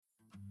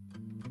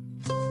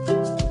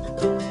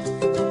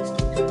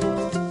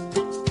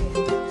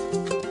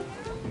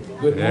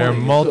There are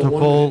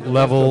multiple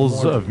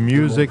levels of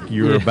music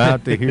you're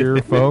about to hear,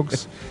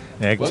 folks.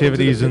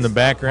 Activities in the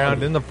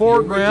background. In the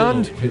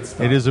foreground,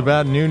 it is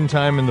about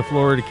noontime in the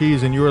Florida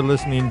Keys, and you are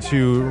listening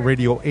to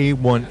Radio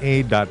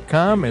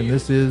A1A.com, and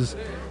this is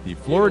the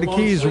Florida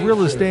Keys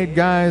Real Estate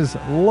Guys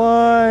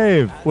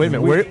live. Wait a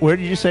minute, where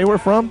did you say we're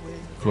from?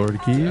 Florida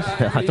Keys?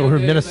 I thought we were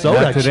in Minnesota.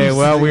 Not today. Jeez.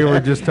 Well, we were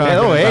just talking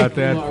about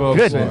that,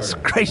 folks. Goodness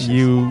gracious.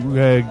 You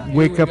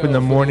wake up in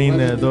the morning,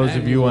 those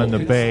of you on the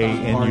bay,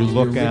 and you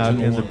look out,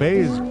 and the bay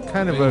is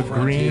kind of a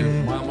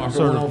green,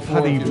 sort of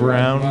putty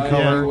brown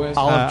color.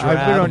 Olive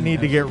drab. We don't need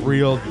to get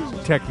real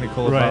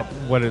technical about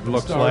what it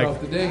looks like.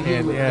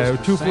 And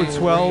 2-foot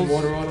swells.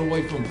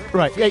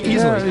 Right,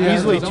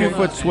 easily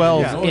 2-foot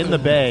swells in the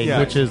bay,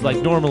 which is like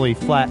normally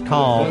flat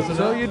calm.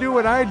 So you do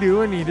what I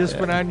do, and you just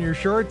put on your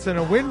shorts and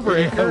a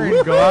windbreaker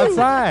and go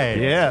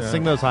outside.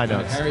 Sing those high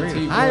notes.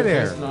 Hi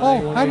there.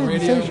 Oh, I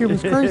didn't say she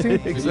was crazy.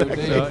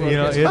 Exactly. So,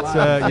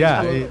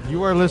 it's,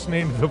 you are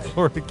listening to the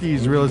Florida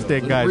Keys Real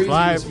Estate Guys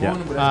live.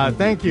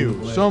 Thank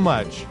you so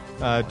much.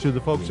 To the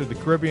folks at the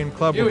Caribbean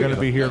Club. We're going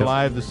to be here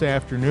live this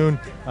afternoon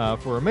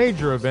for a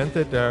major event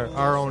that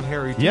our own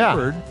Harry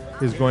Tubert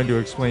is going to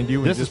explain to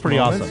you. This is pretty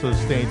awesome. So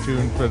stay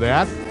tuned for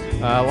that.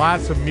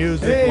 Lots of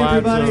music,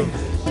 lots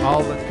of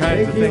all the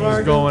kinds of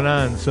things going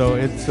on. So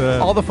it's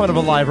all the fun of a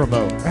live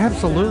remote.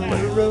 Absolutely.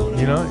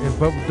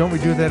 But don't we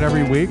do that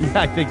every week?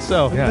 Yeah, I think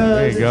so. Yeah,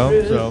 there you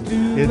go. So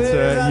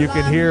it's you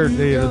can hear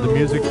the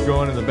music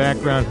going in the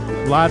background.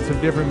 Lots of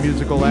different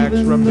musical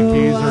acts from the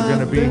Keys are going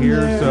to be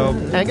here. So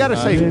and I got to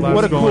say,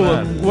 what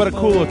a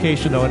cool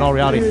location, though. In all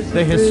reality,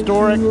 the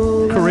historic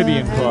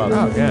Caribbean Club.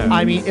 Oh yeah.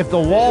 I mean, if the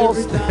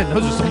walls,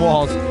 those are some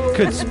walls,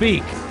 could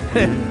speak.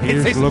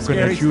 Here's looking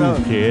at you,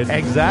 kid.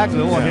 Exactly.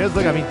 Well, here's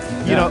look. I mean,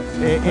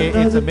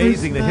 it's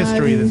amazing the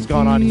history that's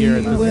gone on here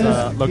at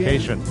this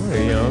location.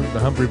 The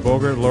Humphrey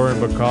Bogart, Lauren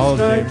Bacall,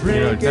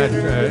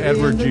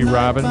 Edward G.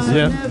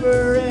 Robinson.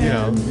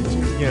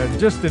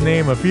 Just to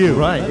name a few.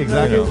 Right.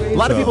 Exactly. A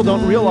lot of people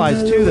don't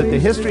realize too that the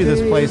history of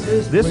this place.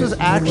 This was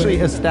actually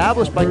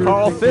established by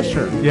Carl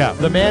Fisher. Yeah.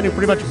 The man who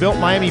pretty much built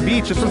Miami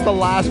Beach. This was the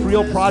last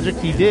real project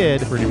he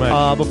did. Pretty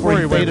much. Before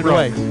he faded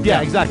away.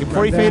 Yeah. Exactly.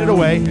 Before he faded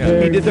away,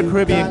 he did the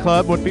Caribbean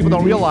Club. What people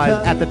don't realize,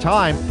 at the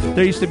time,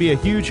 there used to be a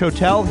huge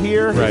hotel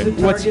here. Right.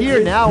 What's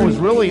here now is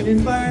really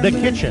the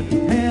kitchen,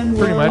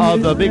 pretty much,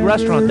 of the big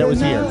restaurant that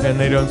was here. And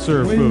they don't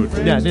serve food.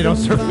 Yeah, they don't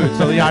serve food,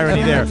 so the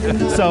irony there.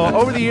 So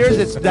over the years,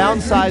 it's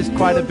downsized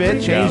quite a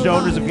bit, changed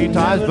owners a few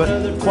times,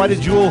 but quite a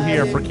jewel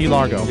here for Key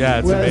Largo. Yeah,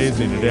 it's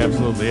amazing. It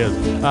absolutely is.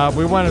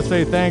 We want to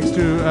say thanks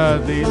to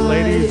the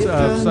ladies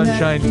of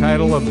Sunshine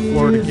Title of the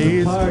Florida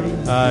Keys.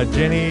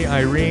 Jenny,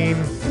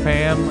 Irene,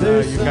 Pam,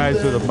 you guys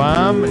are the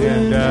bomb,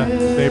 and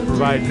they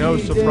provide no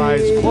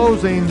surprise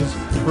closings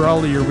for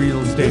all of your real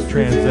estate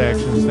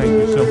transactions. Thank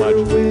you so much.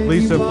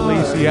 Lisa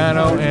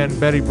Feliciano and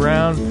Betty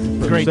Brown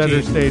from Great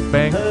Center team. State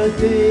Bank.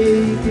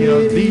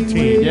 The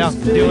team. Yeah,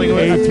 dealing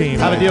with a team.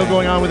 Have a deal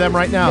going on with them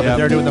right now that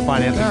they're doing the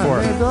financing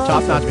for.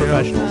 Top-notch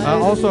professionals.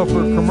 Also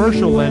for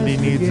commercial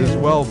lending needs as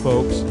well,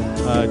 folks.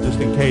 Just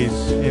in case,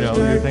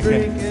 you're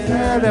thinking,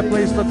 that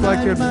place looked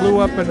like it blew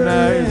up and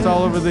it's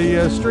all over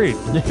the street.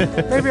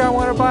 Maybe I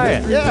want to buy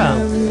it. Yeah.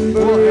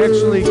 We'll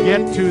actually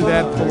get to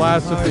that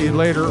philosophy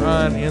later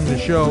on in the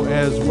show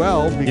as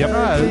well,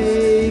 because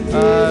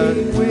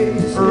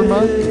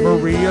Irma,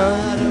 Maria,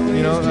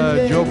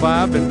 Joe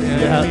Bob, and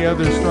any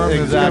other storm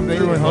that's come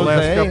through in the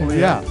last couple of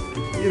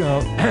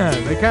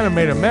they kind of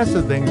made a mess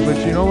of things, but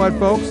you know what,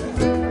 folks?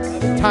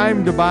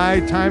 Time to buy,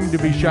 time to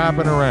be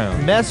shopping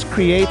around. Mess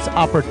creates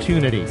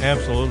opportunity.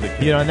 Absolutely.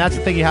 And that's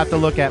the thing you have to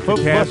look at.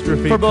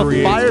 Catastrophe for both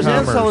buyers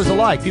and commerce. sellers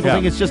alike. People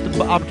think it's just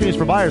opportunities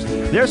for buyers.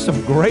 There's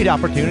some great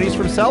opportunities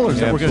for sellers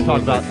that we're going to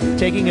talk about,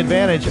 taking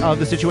advantage of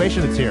the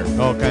situation that's here.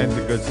 All kinds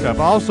of good stuff.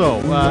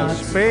 Also,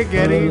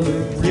 spaghetti,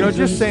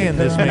 just saying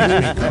this makes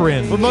me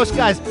cringe. Well, most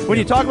guys, when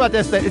you talk about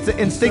this, it's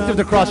instinctive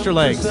to cross your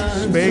legs.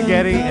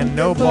 Spaghetti and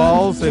no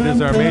balls. It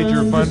is our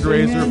major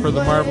fundraiser for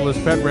the Marvelous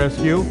Pet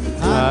Rescue.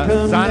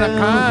 Zana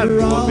Khan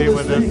will be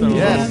with us in a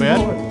little bit.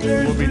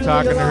 We'll be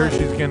talking to her.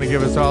 She's going to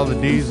give us all the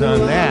D's on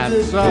that.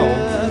 So,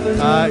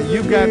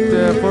 you've got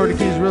Florida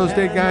Keys Real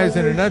Estate Guys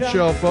in a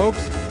nutshell,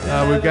 folks.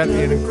 We've got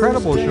an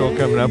incredible show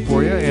coming up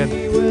for you.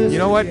 And you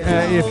know what?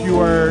 If you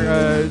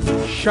are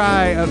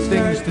shy of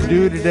things to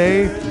do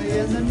today,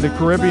 the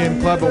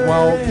Caribbean Club at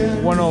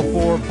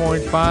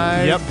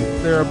 104.5,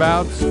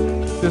 thereabouts.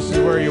 This is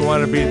where you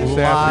want to be this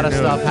afternoon. A lot of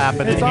stuff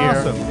happening it's here.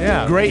 Awesome.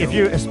 Yeah. Great.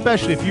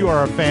 Especially if you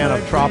are a fan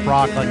of trop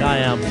rock like I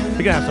am,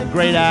 you're gonna have some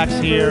great acts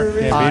here.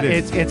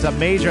 It's a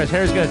major, as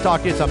Harry's gonna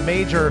talk to you, it's a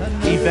major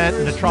event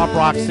in the trop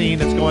rock scene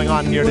that's going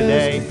on here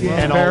today.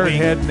 And Parrot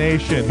Head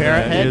Nation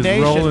is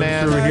rolling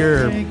through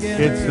here.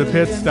 It's the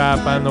pit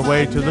stop on the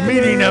way to the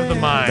meeting of the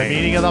minds. The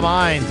meeting of the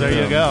minds. There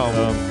you go.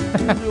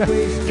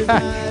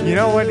 You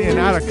know what? In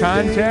out of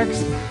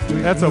context,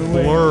 that's a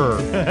blur.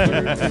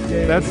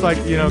 That's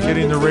like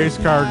getting the race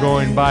car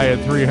going by at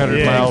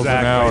 300 miles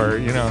an hour.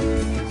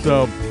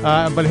 So,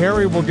 but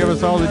Harry will give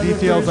us all the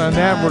details on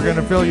that. We're going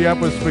to fill you up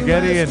with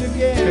spaghetti and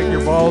take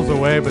your balls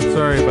away, but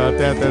sorry about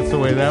that. That's the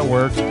way that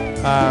works.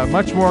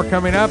 Much more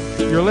coming up.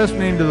 You're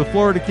listening to the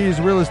Florida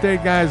Keys Real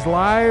Estate Guys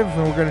Live,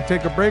 and we're going to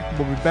take a break.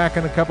 We'll be back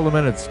in a couple of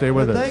minutes. Stay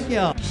with us. Thank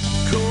you.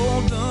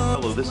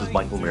 Hello, this is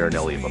Michael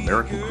Marinelli of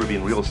American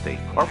Caribbean Real Estate.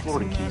 Our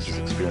Florida Keys has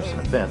experienced an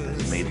event that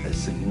has made a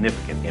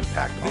significant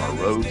impact on our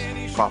roads,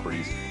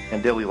 properties,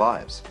 and daily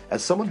lives.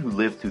 As someone who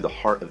lived through the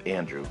heart of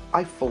Andrew,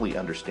 I fully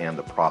understand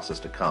the process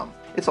to come.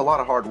 It's a lot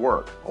of hard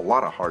work, a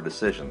lot of hard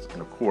decisions,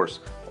 and of course,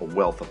 a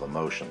wealth of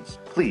emotions.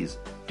 Please,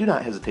 do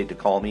not hesitate to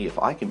call me if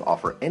I can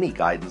offer any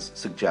guidance,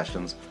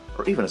 suggestions,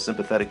 or even a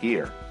sympathetic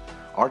ear.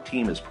 Our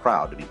team is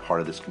proud to be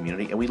part of this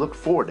community, and we look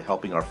forward to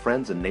helping our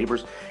friends and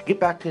neighbors get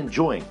back to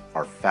enjoying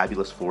our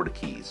fabulous Florida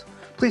Keys.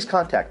 Please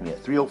contact me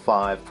at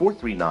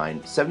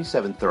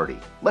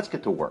 305-439-7730. Let's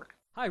get to work.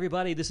 Hi,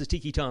 everybody. This is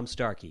Tiki Tom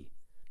Starkey.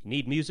 You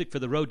need music for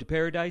the road to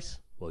paradise?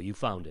 Well, you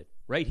found it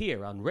right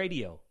here on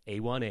Radio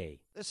A1A.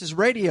 This is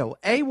Radio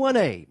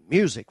A1A,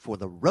 music for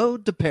the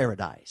road to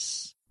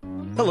paradise.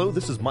 Hello,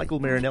 this is Michael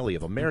Marinelli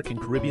of American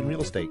Caribbean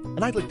Real Estate,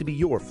 and I'd like to be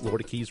your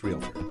Florida Keys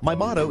realtor. My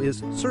motto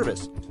is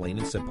service, plain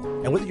and simple.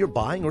 And whether you're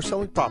buying or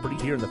selling property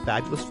here in the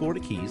fabulous Florida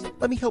Keys,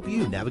 let me help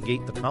you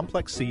navigate the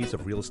complex seas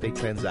of real estate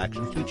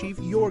transactions to achieve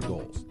your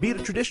goals. Be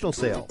it a traditional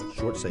sale,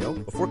 short sale,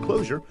 a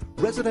foreclosure,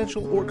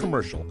 residential, or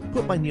commercial,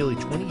 put my nearly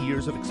 20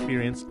 years of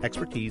experience,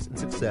 expertise, and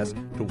success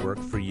to work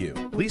for you.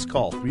 Please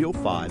call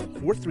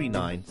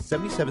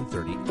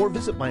 305-439-7730 or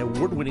visit my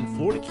award-winning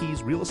Florida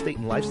Keys Real Estate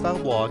and Lifestyle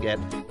blog at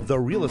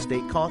therealestateconk.com.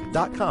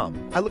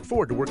 I look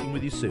forward to working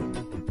with you soon.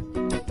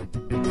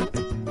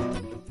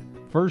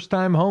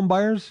 First-time home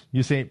buyers?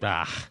 You say,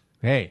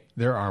 hey,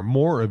 there are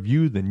more of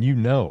you than you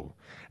know.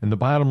 And the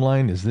bottom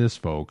line is this,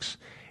 folks.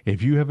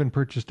 If you haven't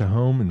purchased a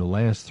home in the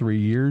last 3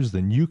 years,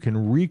 then you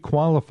can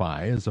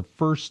re-qualify as a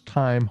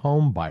first-time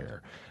home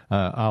buyer,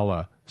 a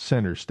la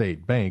Center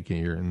State Bank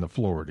here in the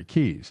Florida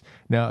Keys.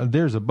 Now,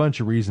 there's a bunch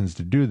of reasons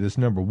to do this.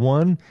 Number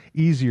one,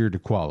 easier to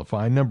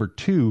qualify. Number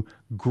two,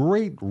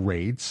 great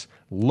rates,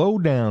 low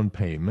down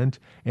payment,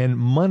 and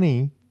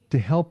money to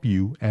help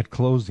you at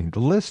closing. The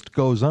list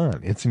goes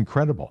on. It's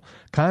incredible.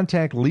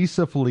 Contact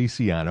Lisa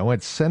Feliciano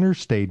at Center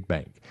State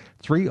Bank,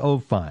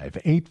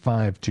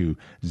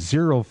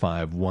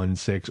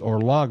 305-852-0516,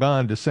 or log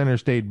on to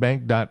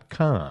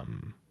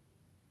centerstatebank.com.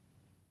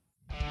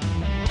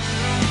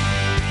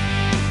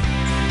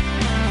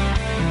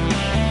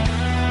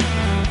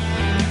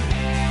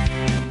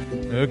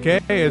 Okay,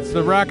 it's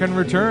the rock and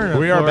return of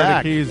We are Florida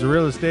back. Keys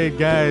Real Estate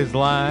Guys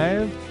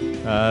Live.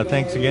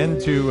 Thanks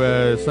again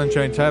to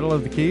Sunshine Title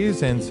of the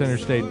Keys and Center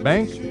State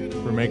Bank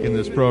for making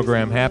this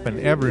program happen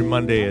every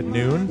Monday at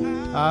noon.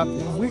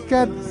 We've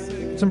got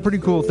some pretty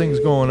cool things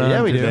going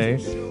on today.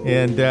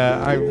 And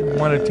I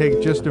want to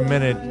take just a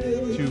minute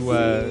to,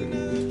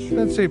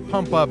 let's say,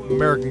 pump up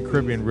American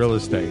Caribbean Real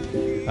Estate.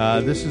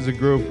 This is a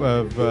group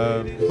of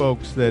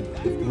folks that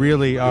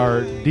really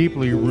are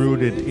deeply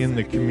rooted in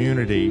the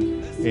community.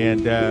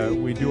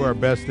 And we do our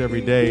best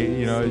every day,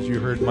 you know, as you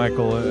heard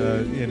Michael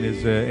in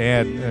his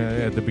ad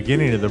at the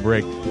beginning of the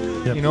break.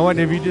 Yep. You know what?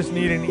 If you just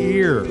need an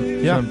ear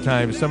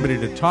sometimes, somebody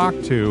to talk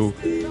to,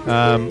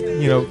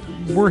 you know,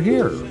 we're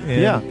here.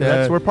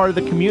 And, we're part of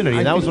the community.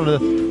 And that was one of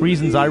the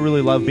reasons I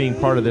really love being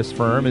part of this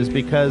firm is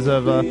because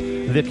of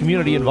the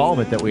community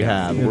involvement that we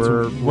have.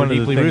 We're one of the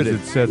deeply things rooted.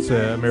 that sets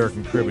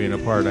American Caribbean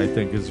apart, I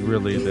think, is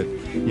really that,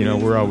 you know,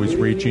 we're always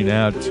reaching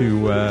out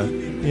to,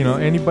 you know,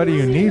 anybody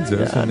who needs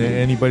us and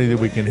anybody that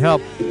we can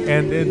help.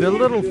 And the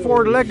little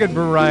four-legged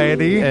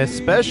variety.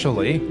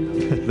 Especially,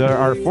 there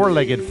are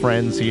four-legged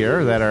friends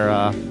here that are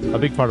a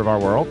big part of our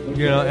world.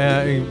 You know,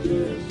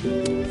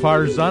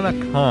 Farzana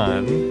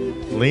Khan,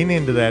 lean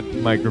into that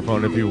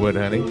microphone if you would,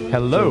 honey.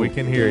 Hello. So we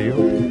can hear you.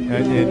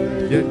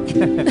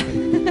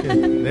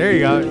 There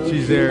you go.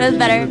 She's there. That's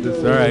better.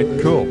 All right,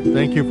 cool.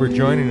 Thank you for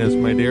joining us,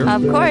 my dear.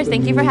 Of course.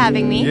 Thank you for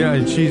having me. Yeah,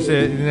 and she's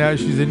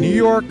a New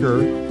Yorker,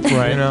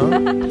 right? You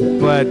know,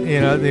 but you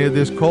know,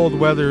 this cold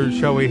weather,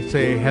 shall we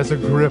say, has a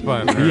grip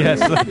on her. Yes,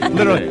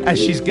 literally, as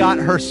she's got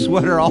her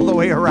sweater all the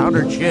way around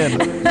her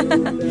chin.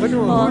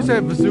 Who's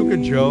that, Bazooka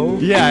Joe?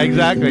 Yeah,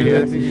 exactly.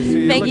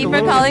 Thank you for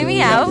calling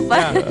me out.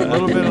 Yeah, a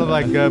little bit of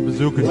like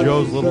Bazooka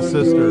Joe's little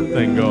sister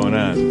thing going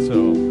on.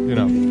 So, you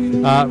know,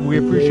 we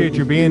appreciate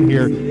you being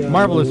here.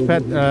 Marvelous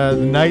Pet, the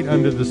Night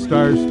Under the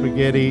Stars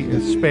Spaghetti.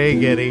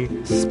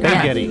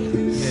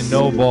 And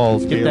No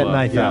Balls Get Gala. that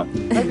knife out.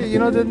 You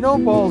know, the No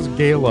Balls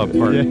Gala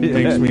part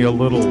makes me a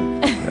little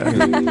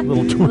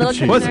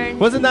twitchy.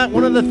 Wasn't that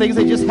one of the things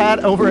they just had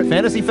over at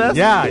Fantasy Fest?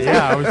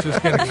 Yeah, I was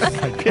just going to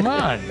say, come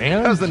on,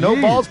 man. That was the No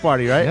Balls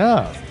party, right?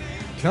 Yeah. I'm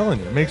telling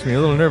you, it makes me a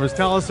little nervous.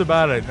 Tell us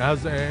about it.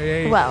 How's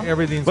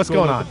everything's what's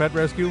cool going at on? the Pet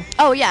Rescue?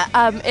 Oh, yeah.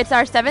 It's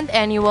our 7th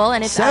annual.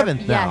 And it's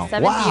Seventh now.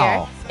 Seventh Wow.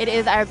 year. It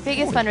is our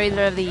biggest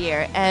fundraiser of the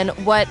year. And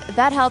what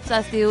that helps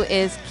us do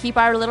is keep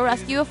our little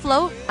rescue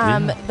afloat.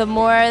 The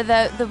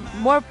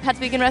more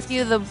pets we can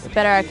rescue, the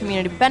better our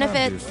community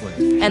benefits.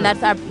 Obviously. And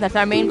that's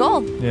our main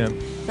goal. Yeah.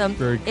 awesome.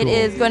 Very cool. It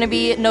is going to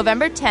be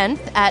November 10th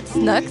at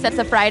Snooks. That's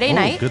a Friday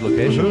night. Good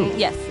location.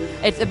 Yes,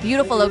 it's a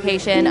beautiful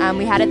location.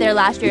 We had it there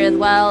last year as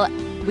well.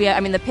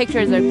 The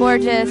pictures are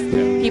gorgeous.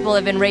 People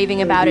have been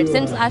raving about it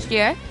since last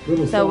year,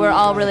 so we're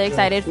all really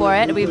excited for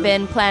it. We've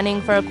been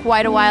planning for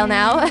quite a while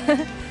now.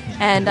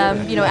 And,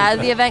 as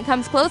the event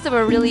comes closer,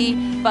 we're really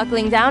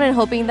buckling down and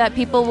hoping that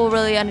people will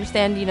really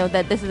understand,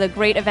 that this is a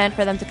great event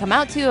for them to come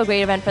out to, a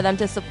great event for them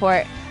to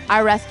support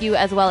our rescue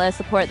as well as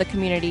support the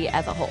community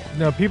as a whole.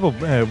 Now, people,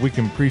 we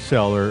can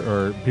pre-sell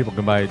or people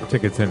can buy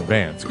tickets in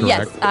advance,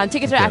 correct? Yes,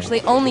 tickets are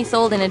actually only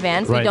sold in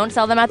advance. Right. We don't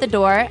sell them at the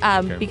door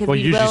because Well,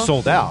 we usually will.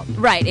 sold out.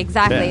 Right,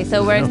 exactly. Yeah.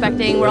 So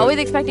we're always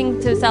expecting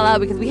to sell out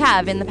because we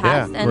have in the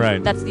past, and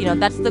right. that's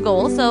the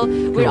goal. So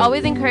we're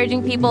always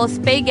encouraging people.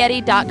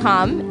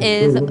 Spaghetti.com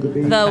is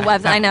the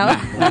website. I know.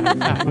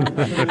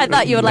 I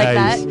thought you would like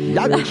that.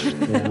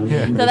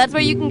 So that's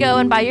where you can go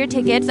and buy your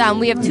tickets.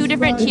 We have 2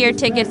 different tier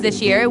tickets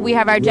this year. We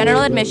have our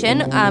general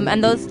admission,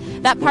 and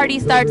that party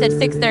starts at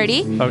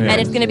 6:30, and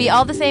it's going to be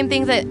all the same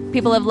things that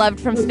people have loved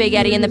from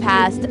Spaghetti in the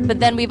past. But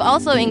then we've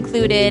also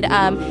included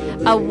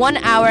a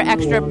 1-hour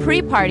extra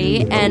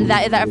pre-party, and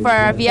that is for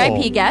our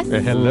VIP guests.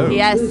 Hello.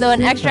 Yes, so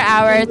an extra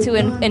hour to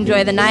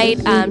enjoy the night.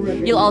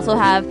 You'll also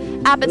have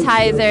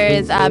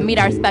appetizers, meet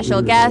our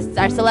special guests.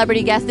 Our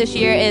celebrity guest this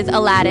year is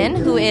Aladdin,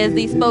 who is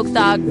the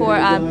spokesdog for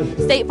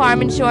State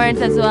Farm Insurance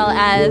as well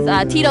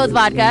as Tito's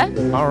Vodka.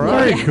 All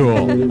right. Very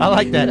cool. I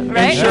like that.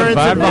 Right? Insurance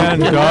and Vodka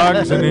and vodka.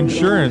 dogs and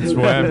insurance.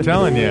 Boy, I'm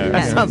telling you.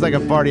 That sounds like a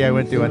party I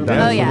went to one time.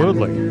 Oh, yeah.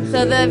 Absolutely.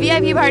 So the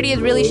VIP party is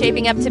really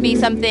shaping up to be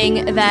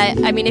something that,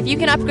 if you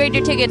can upgrade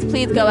your tickets,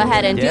 please go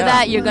ahead and do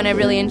that. You're going to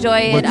really enjoy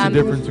it. What's the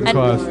difference in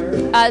cost?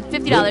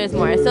 $50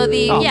 more. So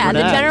the for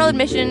that. general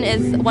admission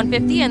is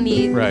 $150 and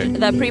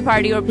the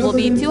pre-party will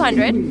be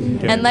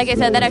 $200. And like I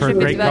said, that extra For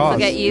a great $50 will cause.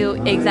 get you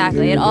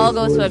exactly. It all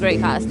goes to a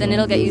great cost, and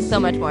it'll get you so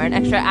much more. An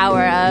extra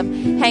hour of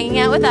hanging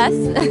out with us.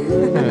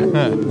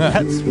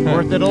 That's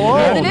worth it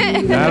alone.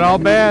 Isn't it? Not all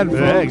bad, folks.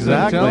 Yeah,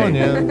 exactly. I'm telling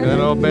you, not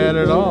all bad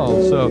at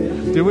all. So,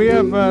 do we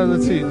have?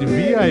 Let's see, the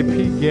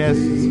VIP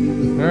guests.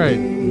 All right,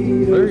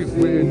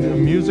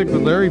 music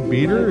with Larry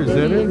Beater. Is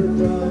that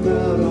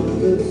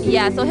it?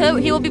 Yeah, so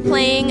he will be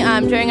playing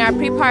during our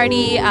pre-party.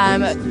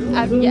 Yeah,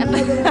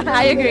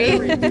 I agree.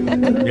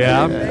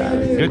 Yeah.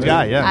 Good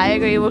guy, yeah. I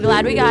agree. We're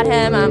glad we got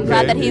him. I'm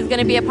glad that he's going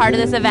to be a part of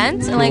this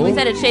event. And like we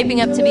said, it's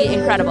shaping up to be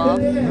incredible. All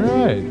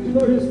right.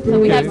 So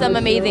we have some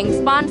amazing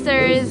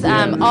sponsors,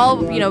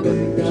 all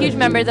huge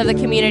members of the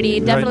community,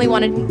 definitely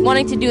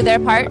wanting to do their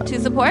part to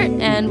support,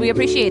 and we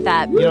appreciate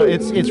that.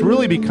 It's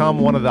really become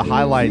one of the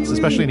highlights,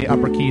 especially in the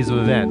upper keys of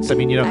events. I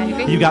mean, I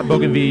agree. you've got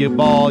Bougainvillea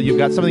Ball, you've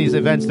got some of these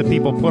events that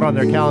people put on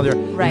their calendar.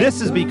 Right.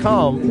 This has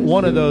become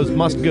one of those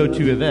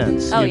must-go-to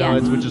events. Oh, yeah.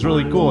 Which is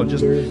really cool. In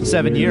just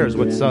 7 years,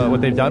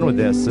 what they've done with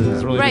this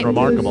is really been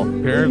remarkable.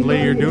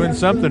 Apparently, you're doing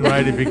something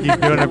right if you keep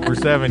doing it for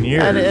 7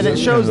 years. And it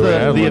shows That's the what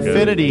I look at.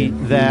 affinity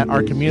that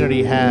our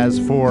community has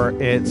for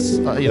its,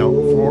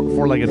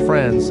 four-legged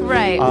friends.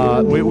 Right.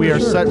 We are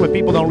set. What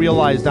people don't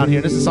realize down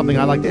here, this is something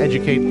I like to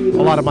educate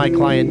a lot of my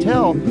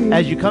clientele.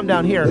 As you come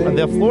down here,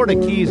 the Florida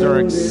Keys are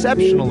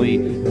exceptionally,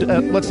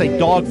 let's say,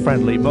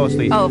 dog-friendly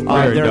mostly. Oh, of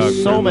course. There are Very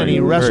so dog-friendly, many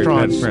very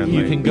restaurants pet-friendly.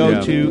 you can go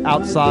Yeah. to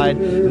outside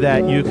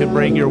that you can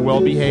bring your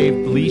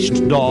well-behaved,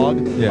 leashed dog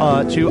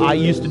to. I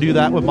used to do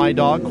that with my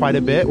dog quite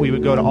a bit. We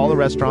would go to all the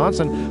restaurants,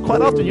 and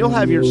quite often you'll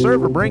have your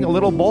server bring a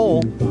little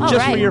bowl just for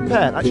right. your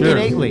pet. Sure.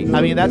 Innately.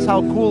 I mean, that's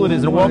how cool it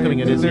is and welcoming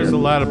it is There's here.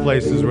 a lot of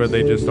places where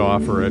they just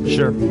offer it.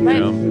 Sure.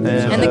 Right. And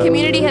the uh,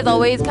 community has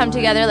always come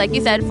together, like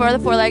you said, for the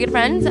four-legged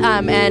friends,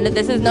 and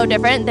this is no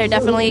different. They're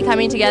definitely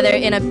coming together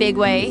in a big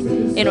way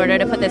in order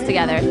to put this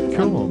together.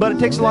 Cool. But it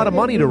takes a lot of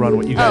money to run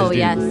what you guys Oh, do.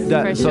 yes,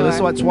 for So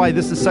sure. that's why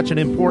this is such an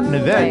important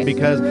event, Right.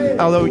 because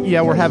although,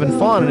 we're having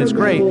fun and it's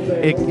great,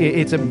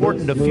 it's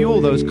important to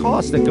fuel those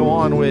costs that go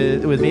on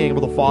with being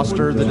able to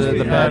foster the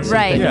pets. and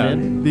Right. take them Yeah,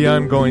 in. the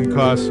ongoing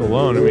costs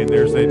alone. I mean,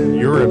 there's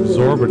your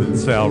absorbent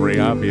salary,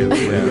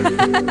 obviously.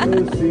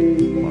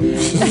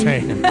 Just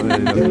saying.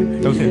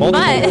 Those multiple,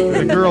 But-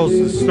 the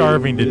girl's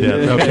starving to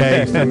death.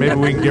 Okay, so maybe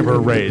we can give her a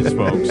raise,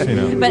 folks.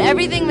 But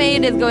everything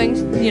made is going,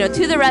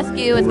 to the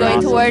rescue. It's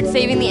going towards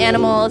saving the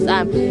animals.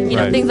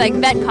 Right. Things like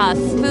vet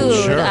costs,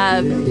 food,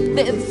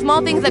 Sure.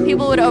 small things that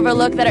people would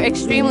overlook that are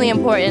extremely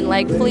important,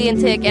 like flea and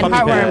tick and Puppy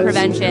heartworm pads.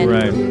 prevention,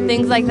 Right.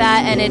 things like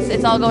that. And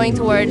it's all going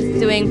towards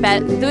doing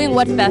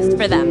what's best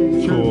for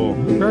them. Cool.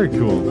 Very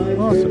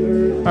cool. Awesome.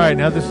 All right,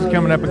 now this is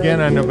coming up again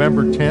on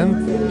November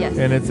 10th. Yes.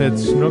 And it's at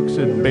Snooks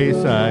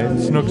Bayside.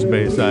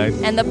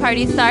 And the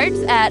party starts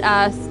at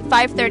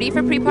 5:30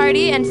 for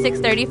pre-party and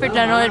 6:30 for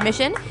general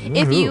admission.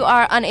 If you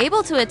are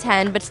unable to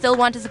attend but still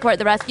want to support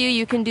the rescue,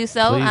 you can do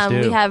so. Please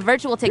do. We have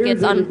virtual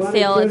tickets on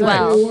sale as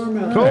well.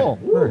 Cool.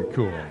 Very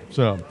cool.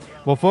 So,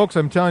 well, folks,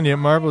 I'm telling you,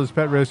 Marvelous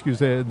Pet Rescue's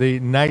the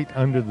night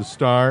under the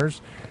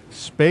stars.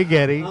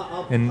 Spaghetti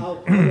and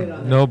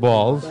No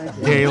Balls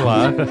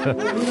Gala.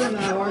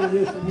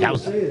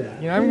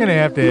 I'm going to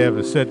have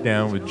a sit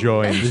down with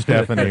Joy and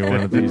Stephanie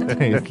one of these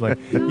days. Like,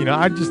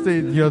 I just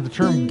the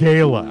term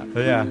gala.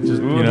 Yeah,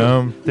 just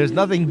there's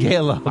nothing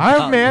gala.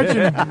 I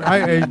imagine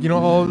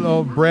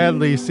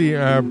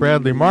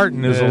Bradley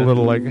Martin is a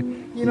little like.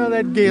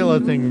 That gala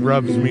thing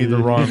rubs me the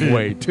wrong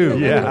way, too.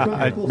 Yeah,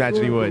 I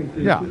imagine he would.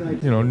 Yeah,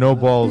 No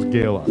Balls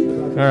Gala.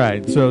 All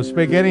right, so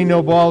Spaghetti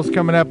No Balls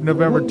coming up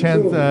November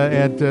 10th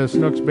at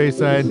Snooks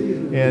Bayside,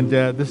 and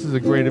this is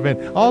a great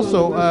event.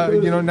 Also,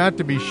 not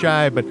to be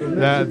shy, but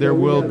there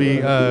will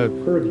be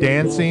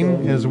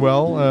dancing as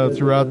well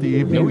throughout the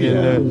evening. Oh, yeah.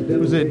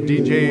 And, was it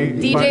DJ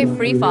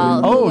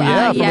Freefall? Oh,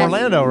 yeah, from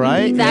Orlando,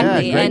 right?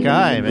 Exactly. Yeah, great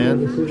guy,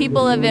 man.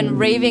 People have been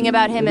raving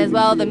about him as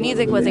well. The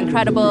music was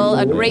incredible,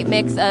 a great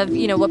mix of,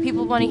 what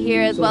people want to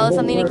hear as well as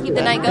something to keep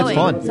the night going. It's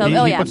fun.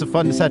 So, he puts a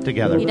fun set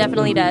together. He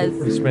definitely does.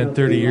 I spent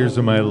 30 years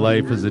of my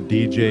life as a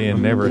DJ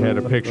and never had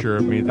a picture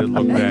of me that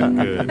looked that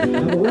good.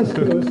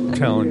 I'm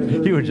telling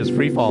you. You were just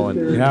free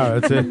falling. Yeah,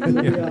 that's it.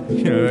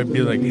 It'd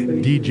be like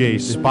DJ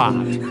Spot.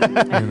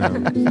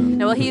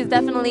 Well, he's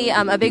definitely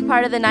a big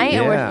part of the night,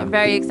 and we're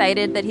very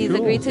excited that he's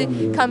agreed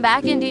to come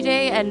back and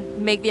DJ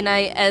and make the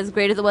night as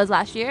great as it was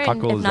last year,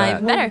 and if not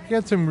even better. We've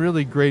got some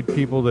really great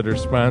people that are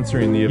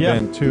sponsoring the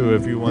event, too,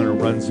 if you want to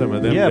run some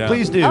of them down.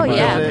 Please do. Oh,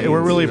 yeah.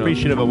 We're really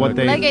appreciative of what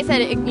they Like I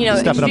said, stepping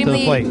extremely, up to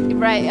the plate.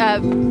 Right.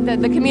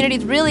 The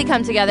community's really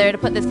come together to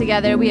put this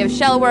together. We have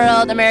Shell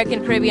World,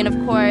 American Caribbean, of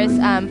course.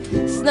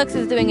 Snooks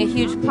is doing a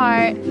huge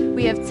part.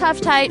 We have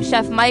Tough Tight,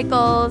 Chef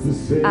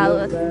Michaels,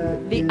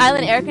 the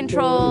Island Air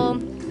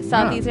Control,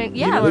 Southeastern.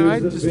 Yeah. I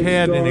just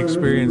had an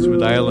experience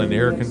with Island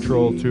Air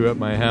Control, too, at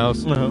my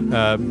house.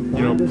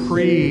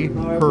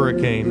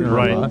 Pre-Hurricane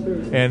Irma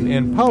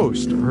and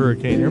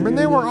post-Hurricane Irma. And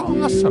they were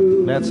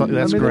awesome. That's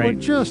great. They were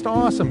just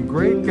awesome.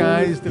 Great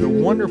guys. Did a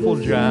wonderful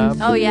job.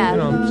 Oh, yeah.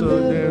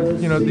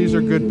 These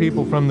are good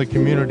people from the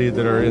community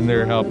that are in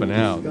there helping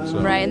out. So.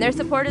 Right, and they're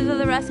supporters of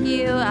the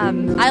rescue.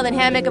 Island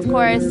Hammock, of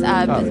course, is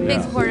a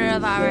big supporter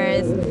of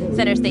ours.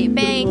 Center State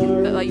Bank.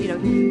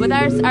 With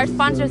our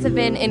sponsors have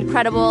been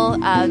incredible.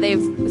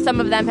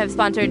 Some of them have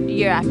sponsored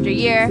year after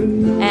year,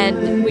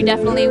 and we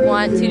definitely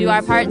want to do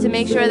our part to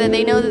make sure that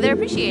they know that they're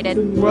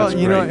appreciated. Well,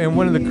 and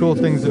one of the cool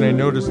things that I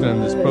noticed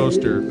on this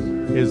poster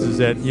is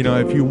that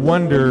if you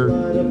wonder,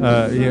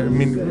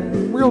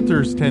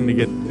 realtors tend to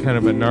get kind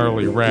of a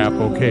gnarly rap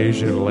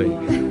occasionally,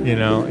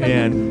 and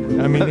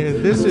I mean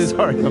this is.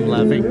 Sorry, I'm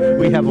laughing.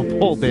 We have a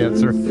pole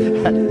dancer.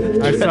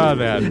 I saw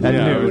that at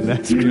noon.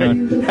 That's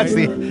great. That's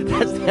the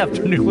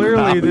afternoon.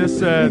 Clearly, this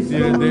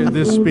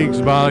speaks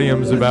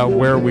volumes about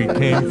where we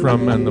came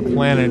from on the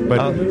planet.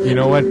 But you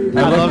know what?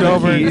 I looked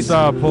over and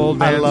saw a pole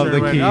dancer. I love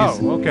the keys.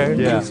 Oh, okay.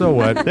 Yeah. So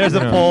what? There's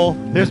a pole.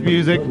 There's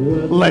music.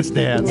 Let's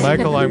dance.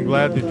 Michael, I'm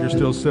glad that you're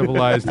still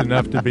civilized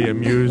enough to be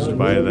amused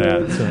by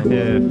that. So,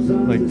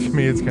 like to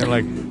me, it's kind of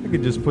like I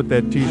could just put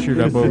that T-shirt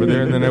up over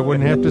there, and then I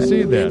wouldn't have to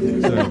see that.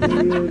 So,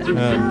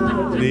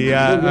 the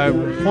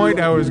point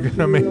I was going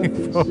to make,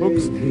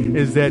 folks,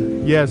 is that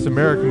yes,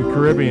 American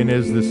Caribbean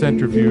is the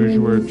centrifuge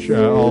which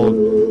all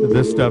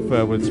this stuff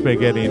with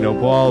Spaghetti No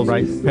Balls,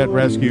 Pet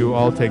Rescue,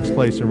 all takes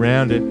place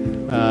around it.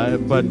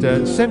 But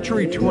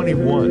Century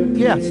 21.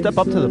 Yeah, step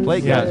up to the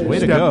plate, guys. Way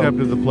to go. Stepped up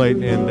to the plate,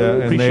 and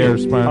they are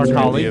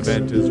sponsoring the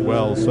event as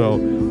well. So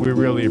we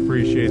really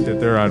appreciate that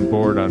they're on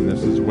board on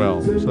this as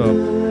well.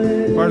 So,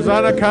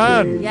 Farzana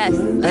Khan. Yes.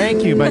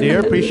 Thank you, my dear.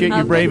 Appreciate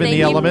you braving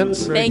the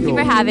elements. Thank you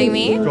for having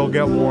me. Go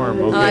get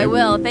warm, okay? Oh, I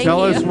will. Thank you.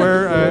 Tell us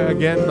where,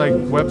 again, like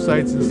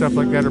websites and stuff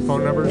like that, or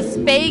phone numbers?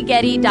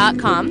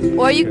 Spaghetti.com.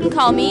 Or you can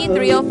call me,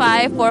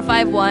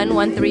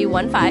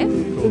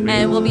 305-451-1315.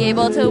 And we'll be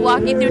able to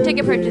walk you through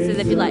ticket purchases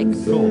if you like.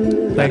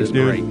 Cool. Thanks,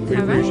 dude. We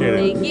appreciate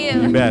it. Thank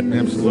you. You bet.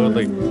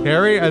 Absolutely.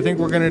 Harry, I think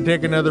we're going to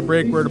take another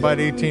break. We're at about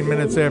 18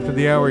 minutes after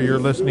the hour. You're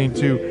listening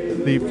to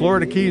the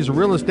Florida Keys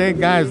Real Estate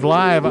Guys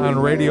live on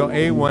Radio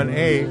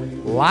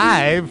A1A,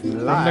 live from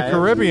the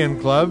Caribbean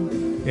Club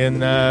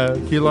in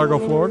Key Largo,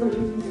 Florida.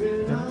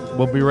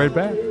 We'll be right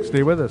back.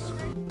 Stay with us.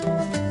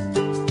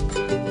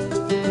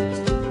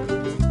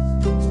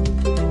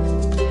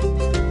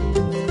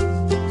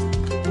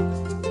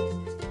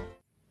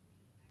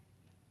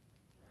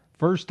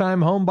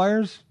 First-time home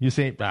buyers? You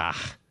say,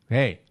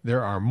 hey,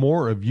 there are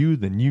more of you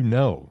than you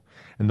know.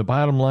 And the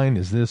bottom line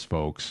is this,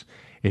 folks.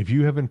 If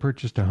you haven't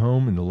purchased a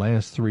home in the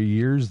last 3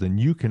 years, then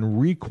you can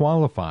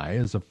re-qualify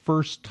as a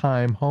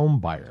first-time home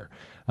buyer,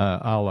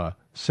 a la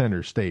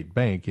Center State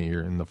Bank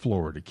here in the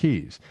Florida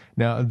Keys.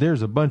 Now,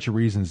 there's a bunch of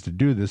reasons to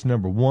do this.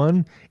 Number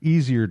one,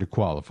 easier to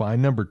qualify.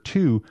 Number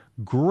two,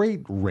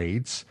 great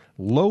rates,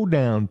 low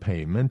down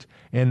payment,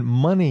 and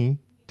money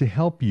to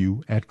help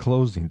you at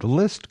closing. The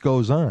list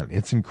goes on.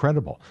 It's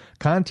incredible.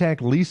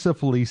 Contact Lisa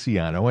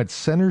Feliciano at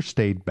Center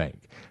State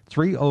Bank,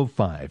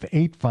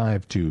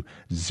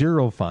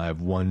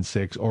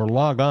 305-852-0516, or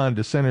log on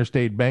to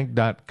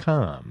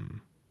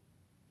centerstatebank.com.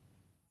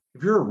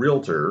 If you're a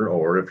realtor,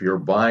 or if you're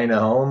buying a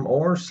home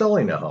or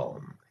selling a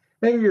home,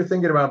 maybe you're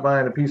thinking about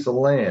buying a piece of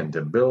land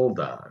to build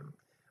on.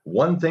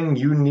 One thing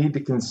you need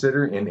to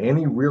consider in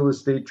any real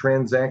estate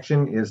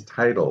transaction is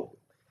title.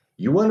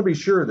 You want to be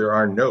sure there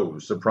are no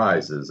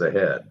surprises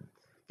ahead.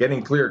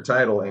 Getting clear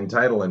title and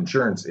title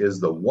insurance is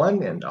the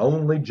one and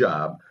only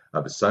job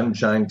of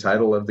Sunshine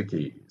Title of the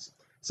Keys.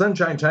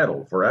 Sunshine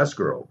Title for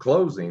escrow,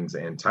 closings,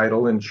 and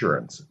title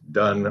insurance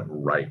done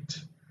right.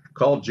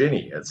 Call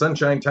Jenny at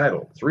Sunshine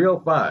Title,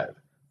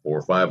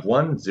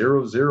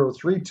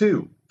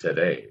 305-451-0032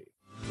 today.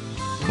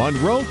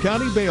 Monroe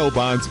County Bail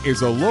Bonds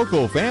is a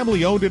local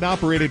family-owned and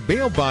operated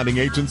bail bonding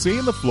agency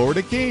in the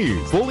Florida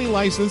Keys. Fully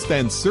licensed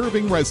and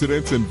serving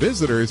residents and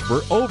visitors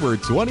for over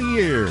 20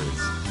 years.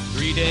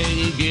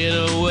 3-day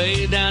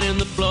getaway down in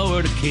the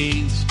Florida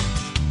Keys.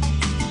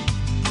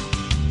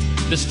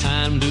 This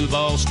time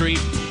Duval Street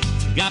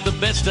got the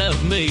best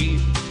of me.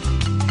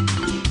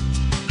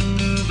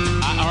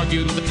 I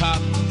argued with the cop.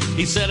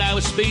 He said I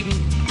was speeding.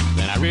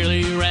 Then I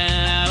really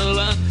ran out of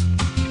luck.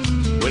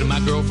 When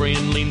my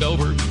girlfriend leaned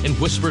over and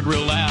whispered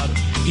real loud,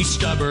 he's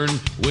stubborn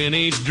when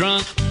he's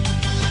drunk.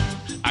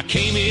 I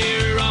came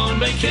here on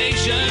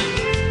vacation.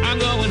 I'm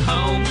going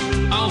home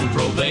on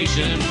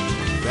probation.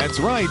 That's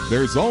right.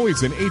 There's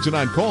always an agent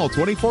on call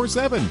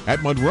 24/7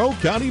 at Monroe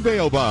County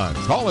Bail Bonds.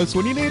 Call us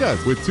when you need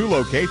us with 2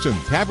 locations.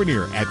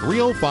 Tavernier at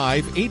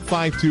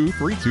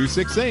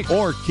 305-852-3268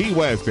 or Key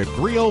West at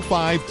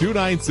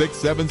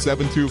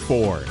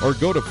 305-296-7724 or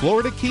go to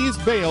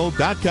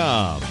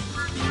FloridaKeysBail.com.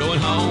 Going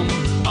home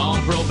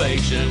on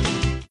probation.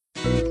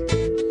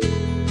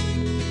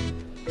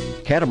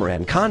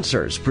 Catamaran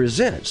Concerts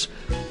presents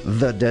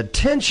The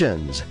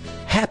Detentions,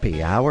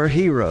 Happy Hour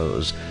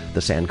Heroes.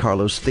 The San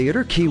Carlos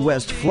Theater, Key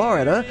West,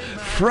 Florida,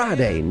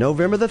 Friday,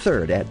 November the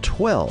 3rd at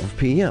 12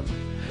 p.m.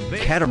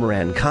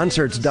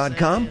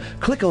 CatamaranConcerts.com.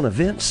 Click on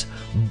events.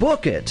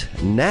 Book it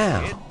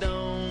now. It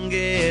don't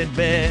get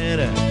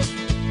better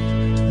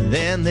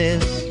than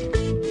this.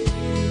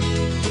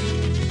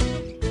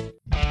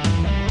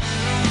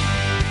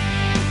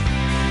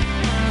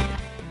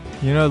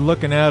 You know,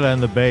 looking out on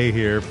the bay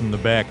here from the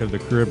back of the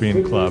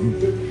Caribbean Club,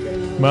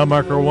 mile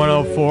marker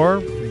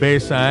 104,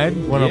 Bayside,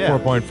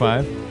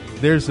 104.5.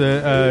 There's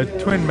a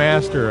twin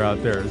master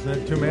out there. Isn't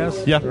it two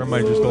masts? Yeah. Or am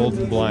I just old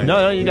and blind?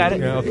 No, you got it.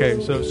 Yeah,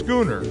 okay, so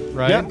schooner,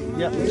 right?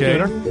 Yeah, okay.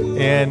 schooner.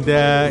 And,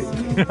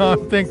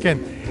 I'm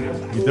thinking,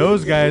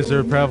 those guys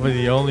are probably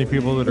the only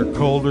people that are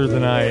colder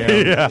than I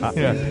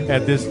am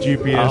at this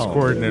GPS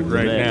coordinate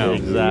right now.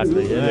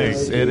 Exactly.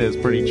 It is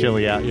pretty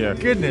chilly out here.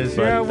 Goodness,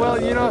 but, well,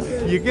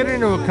 you get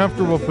into a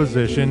comfortable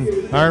position,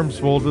 arms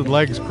folded,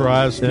 legs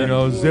crossed,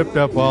 zipped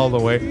up all the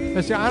way. I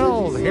say, I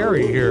don't know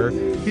Harry here.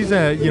 He's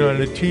in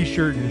a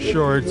T-shirt and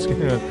shorts,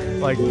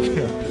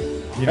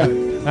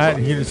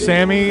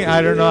 Sammy,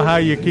 I don't know how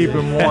you keep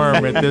him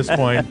warm at this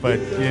point, but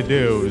you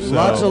do. So.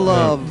 Lots of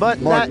love,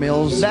 but Mark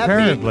Mills.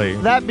 Apparently.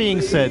 That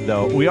being said,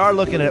 though, we are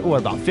looking at,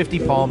 about 50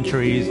 palm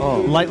trees,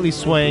 lightly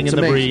swaying in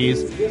the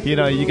breeze.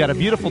 You got a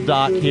beautiful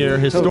dock here,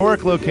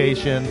 historic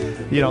location.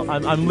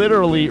 I'm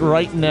literally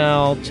right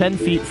now 10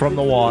 feet from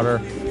the water,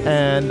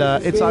 and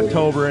it's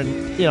October, and,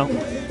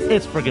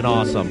 it's freaking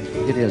awesome.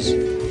 It is.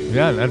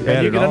 Yeah, not bad.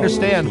 And you can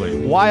understand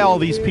why all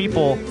these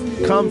people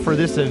come for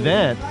this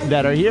event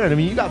that are here. And I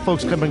mean, you got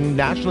folks coming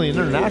nationally and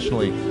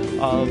internationally.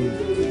 Tell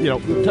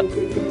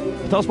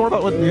us more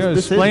about what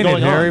this is going on. Explain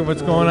it, Harry.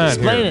 What's going on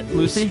Explain it,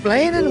 Lucy.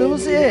 Explain it,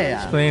 Lucy.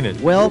 Explain it.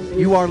 Well,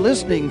 you are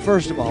listening,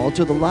 first of all,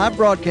 to the live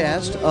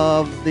broadcast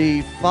of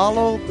the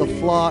Follow the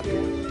Flock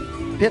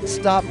Pit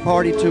Stop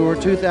Party Tour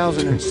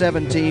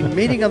 2017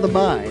 Meeting of the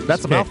Minds.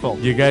 That's a mouthful.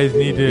 You guys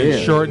need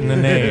to shorten the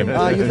name.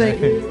 You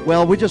think?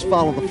 Well, we just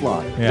follow the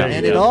flock. Yeah.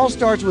 And it all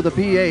starts with a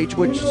PH,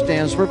 which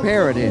stands for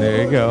Parrot Head.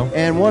 There you go.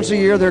 And once a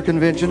year, their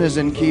convention is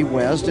in Key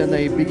West, and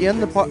they begin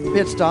the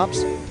pit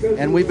stops,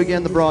 and we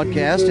begin the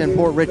broadcast in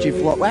Port Richey,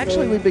 Florida. Well,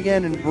 actually, we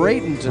began in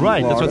Bradenton,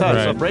 Right, Florida. that's what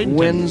I thought. So Bradenton.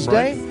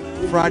 Wednesday,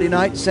 Friday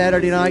night,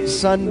 Saturday night,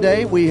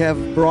 Sunday. We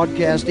have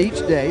broadcast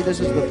each day. This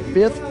is the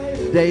 5th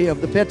day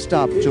of the Pit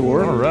Stop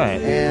Tour. All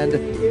right. And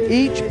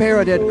each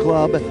Parrot Head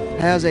Club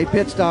has a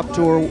Pit Stop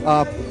Tour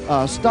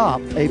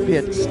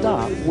pit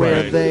stop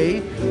where they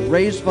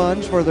raise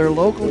funds for their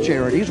local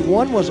charities.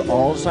 One was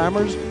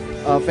Alzheimer's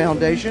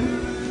Foundation.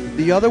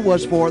 The other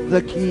was for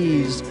the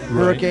Keys,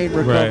 hurricane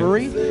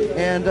recovery,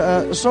 and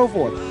so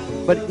forth.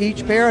 But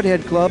each Parrot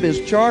Head Club is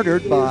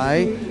chartered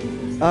by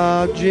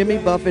Jimmy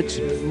Buffett's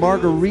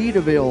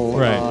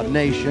Margaritaville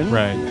Nation.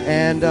 Right.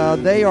 And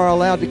they are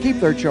allowed to keep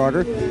their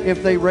charter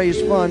if they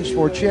raise funds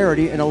for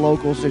charity in a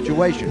local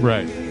situation.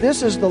 Right.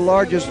 This is the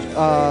largest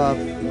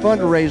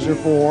fundraiser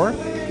for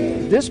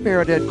this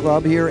Parrot Head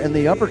Club here in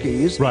the Upper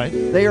Keys. Right.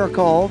 They are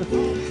called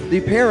the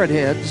Parrot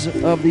Heads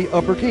of the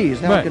Upper Keys.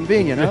 How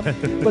convenient, huh?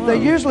 But they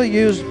usually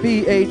use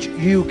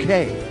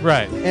PHUK.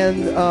 Right.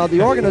 And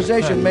the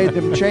organization made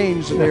them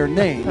change their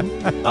name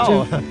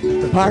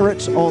to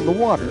Pirates on the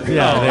Water.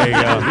 Yeah, there you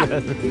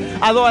go.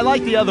 Although I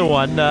like the other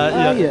one.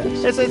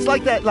 Yes. It's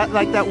like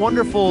that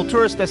wonderful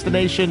tourist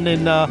destination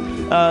in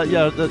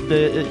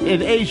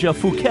in Asia,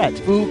 Phuket.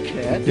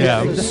 Phuket.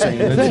 Yeah, It's the same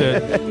that's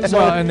thing. it.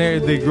 Well, and they're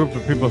the group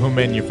of people who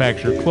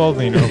manufacture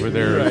clothing over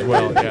there as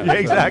well. Yeah, Yeah,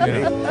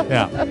 exactly.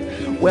 Yeah.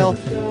 Well,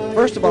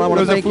 first of all, I want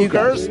to Was it thank you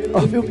guys.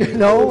 Fookers?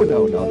 No.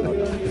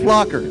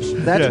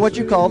 Flockers. That's what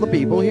you call the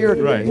people here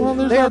today. Right. Well,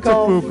 there's They are lots of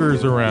called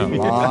Fookers around.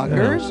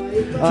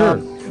 Flockers. Sure.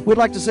 We'd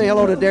like to say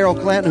hello to Daryl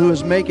Clanton, who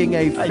is making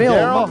a film.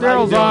 Daryl.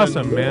 Daryl's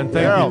awesome, man.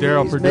 Thank you,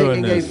 Daryl, for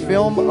doing Making this. a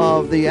film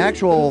of the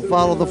actual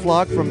Follow the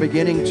Flock from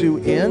beginning to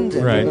end,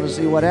 and Right. we're going to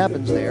see what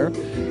happens there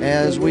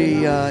as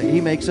he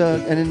makes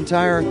an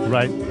entire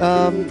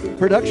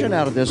production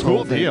out of this Cool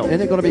whole thing. deal.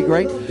 Isn't it going to be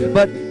great?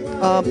 But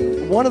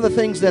one of the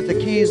things that the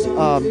Keys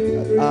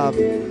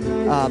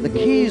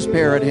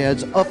parrot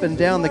heads up and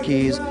down the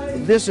Keys,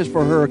 this is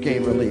for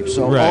hurricane relief.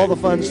 So Right. all the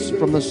funds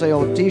from the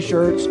sale of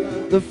T-shirts,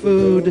 the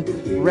food,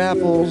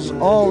 raffles,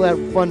 all that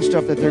fun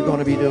stuff that they're going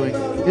to be doing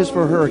is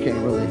for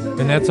hurricane relief.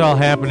 And that's all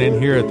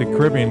happening here at the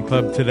Caribbean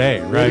Club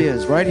today, right? It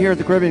is, right here at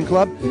the Caribbean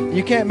Club.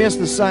 You can't miss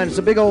the sign. It's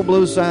a big old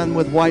blue sign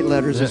with white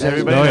letters. It says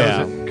Everybody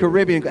knows it.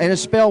 Caribbean, and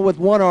it's spelled with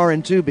one R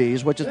and two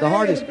B's, which is the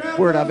hardest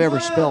word I've ever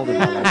spelled in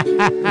my life.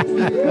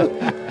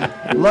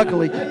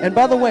 Luckily. And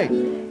by the way,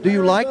 do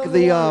you like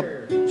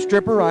the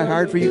stripper I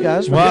hired for you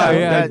guys? Well,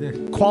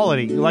 That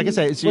quality. Like I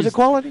said, it's Was it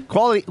quality?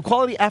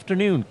 Quality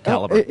afternoon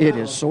caliber. It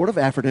is sort of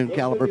afternoon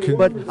caliber,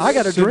 but I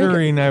got to drink it.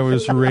 Considering I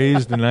was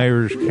raised an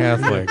Irish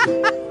Catholic,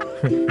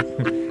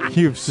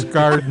 you've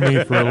scarred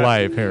me for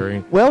life,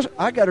 Harry. Well,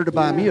 I got her to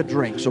buy me a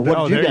drink, so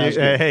what did you guys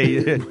do? Hey,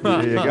 there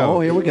you go. Oh,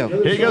 here we go.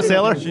 Here you go,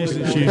 sailor.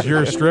 She's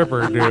your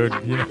stripper, dude.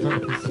 You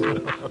know?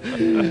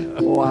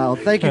 Wow.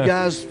 Thank you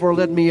guys for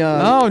letting me...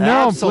 Oh,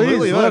 no, Absolutely.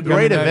 please. What a Look,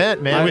 great I mean,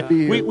 event,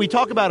 man. We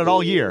talk about it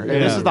all year. And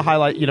this is the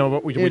highlight,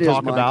 what we It is,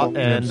 talk Michael. about.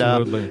 And,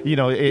 Absolutely.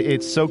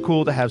 it's so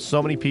cool to have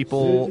so many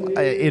people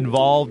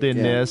involved in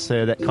this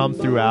that come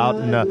throughout.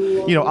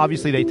 And,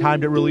 obviously they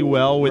timed it really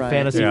well with Right.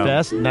 Fantasy Yeah.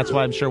 Fest. And that's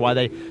why I'm sure why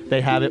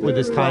they have it with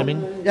this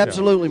timing.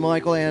 Absolutely,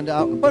 Michael. And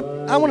but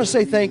I want to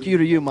say thank you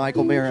to you,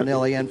 Michael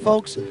Marinelli. And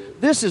folks,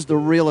 this is the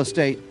Real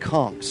Estate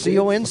Conch,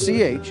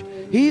 C-O-N-C-H.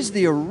 He's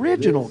the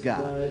original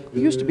guy.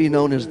 He used to be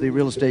known as the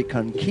Real Estate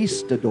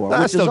Conquistador.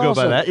 I which still is go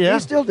also, by that, yeah. He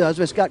still does.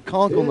 But it's got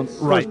conch on the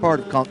Right. first part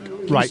of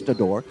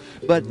Conquistador.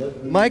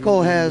 But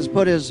Michael has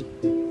put his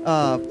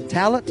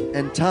talent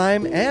and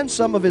time and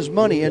some of his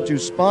money into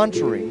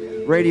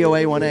sponsoring Radio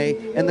A1A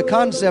and the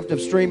concept of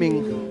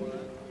streaming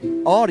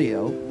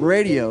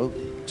radio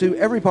to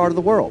every part of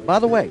the world. By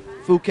the way,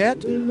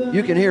 Phuket,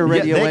 you can hear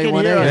Radio they can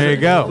A1A hear us. There you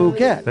go.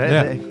 Phuket.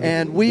 Yeah.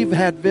 And we've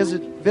had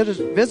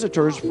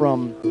visitors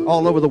from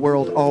all over the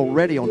world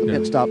already on the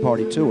Pit Stop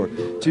Party Tour.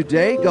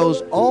 Today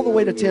goes all the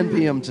way to 10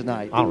 p.m.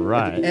 tonight. All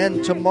right.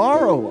 And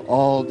tomorrow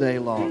all day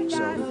long.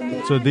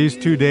 So these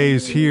 2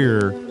 days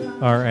here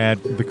are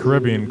at the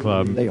Caribbean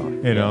Club. They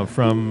are.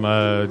 From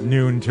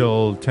noon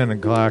till 10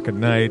 o'clock at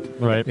night.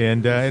 Right.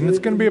 And it's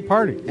going to be a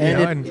party.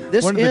 And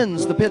this one of the-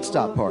 ends the Pit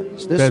Stop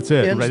Parties. That's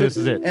it. ends Right, the- this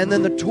is it. And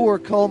then the tour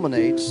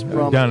culminates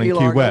from down in Key Key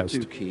Largo West.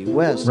 to Key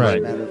West, Right. as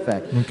a matter of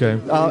fact. Okay.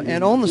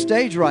 And on the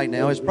stage right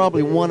now is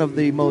probably one of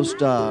the most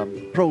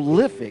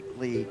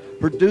prolifically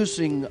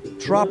producing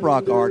trop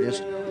rock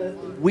artists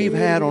we've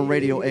had on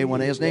Radio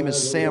A1A. His name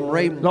is Sam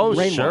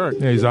Rainwater. Sure.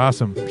 Yeah, he's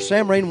awesome.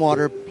 Sam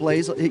Rainwater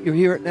plays, you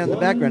hear it now in the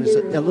background, it's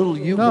a little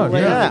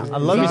ukulele. yeah. I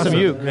love me some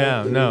uke.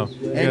 Yeah, no.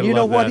 And you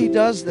know what he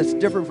does that's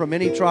different from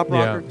any trop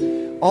rocker?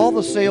 All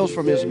the sales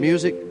from his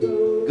music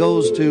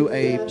goes to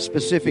a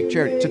specific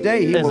charity.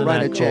 Today, he will Isn't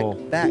write a that check cool?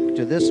 back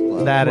to this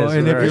club. That is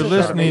And if very you're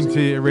listening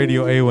to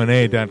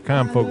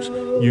RadioA1A.com, folks,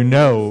 you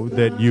know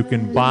that you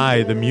can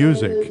buy the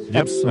music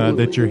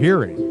that you're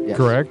hearing, Yes.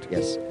 correct?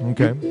 Yes.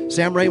 Okay.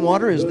 Sam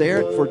Rainwater is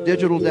there for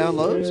digital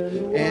downloads,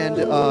 and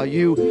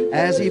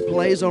as he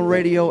plays on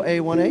Radio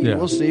A1A, Yeah.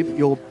 you'll see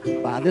you'll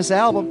buy this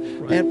album.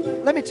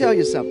 And let me tell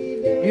you something: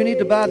 you need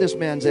to buy this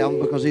man's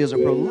album because he is a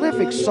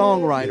prolific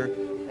songwriter,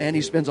 and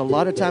he spends a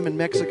lot of time in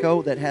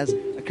Mexico that has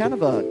a kind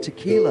of a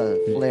tequila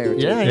flair to it.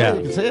 Yeah,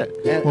 you can see it.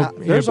 And Well,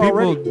 there's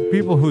already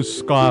people who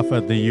scoff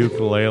at the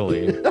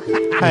ukulele.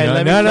 Hey,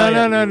 let me tell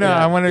you. No.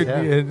 Yeah. I want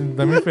to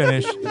let me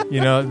finish.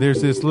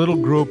 There's this little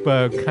group,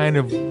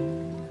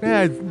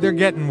 they're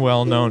getting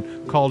well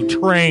known, called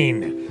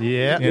Train.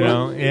 Yeah.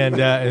 And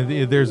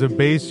there's a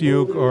bass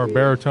uke or a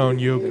baritone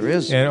uke, There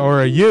is.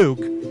 or a uke,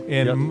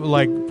 and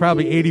like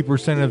probably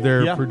 80% of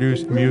their Yeah.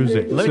 produced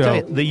music. Let me tell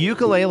you, the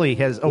ukulele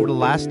has, over the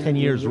last 10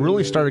 years,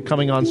 really started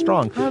coming on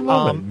strong. I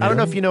love it, I don't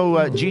know man. if you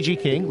know Gigi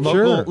King.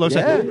 Sure.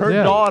 Her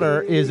Yeah.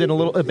 daughter is in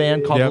a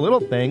band called Yep. The Little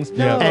Things,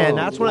 Yeah. and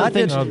that's one of the I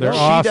things didn't know. They're she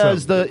awesome.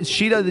 does the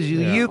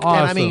uke,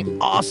 and I mean,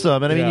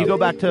 awesome. And I mean, Yeah. you go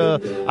back to,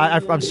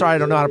 I'm sorry, I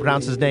don't know how to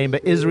pronounce his name,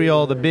 but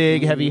Israel, the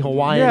big, heavy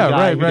Hawaiian Yeah,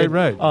 guy. right, who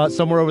right. did,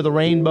 Somewhere Over the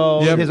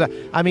Rainbow. Yep.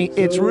 I mean,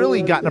 it's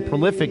really gotten a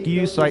prolific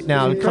use right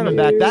now, coming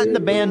back. That and the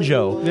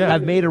banjo Yeah.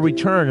 have made a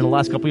return in the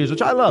last couple of years,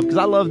 which I love because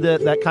I love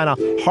that kind of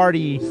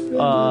hearty,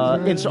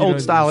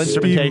 old-style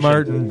instrumentation. Steve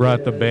Martin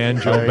brought the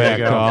banjo back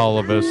to all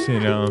of us,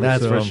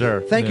 That's for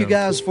sure. Thank you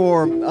guys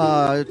for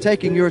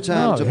taking your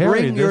time to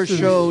Harry, bring your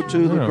show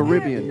to the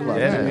Caribbean Club.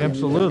 Yeah,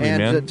 absolutely,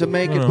 and man. to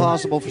make it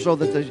possible so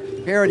that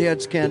the Parrot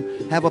Heads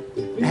can have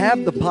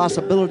the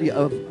possibility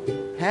of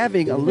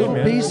having a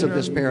little piece of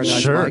this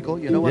paradise, Michael.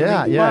 You know what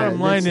I mean? Bottom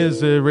line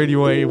is Radio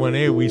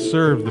A1A, we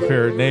serve the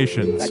Parrot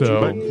Nation. That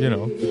So, you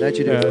do. That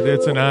you do.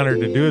 It's an honor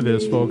to do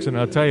this, folks. And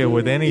I'll tell you,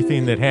 with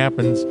anything that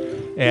happens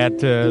at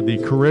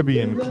the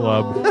Caribbean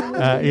Club,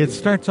 it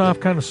starts off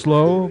kind of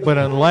slow, but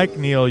unlike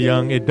Neil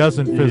Young, it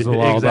doesn't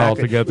fizzle out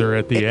altogether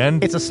at the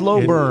end. It's a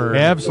slow burn.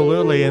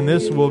 Absolutely, and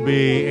this will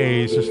be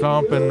a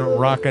stomping,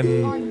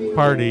 rocking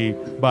party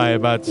by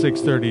about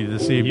 6:30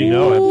 this evening.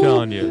 I'm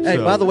telling you. Hey,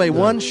 So, by the way,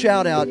 one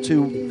shout out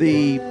to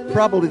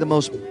probably the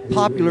most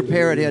popular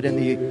parrot head in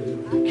the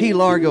Key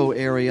Largo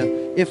area,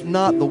 if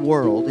not the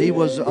world. He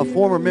was a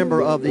former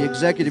member of the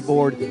executive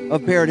board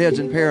of Parrot Heads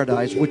in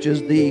Paradise, which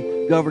is the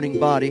governing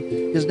body.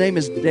 His name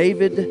is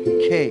David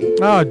Kay.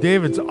 Oh,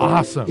 David's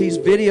awesome. He's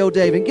Video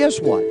Dave, and guess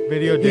what?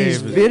 Video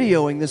He's Dave.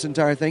 videoing this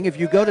entire thing. If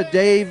you go to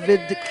David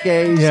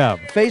Kay's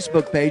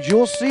Facebook page,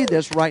 you'll see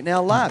this right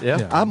now live.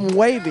 Yeah. I'm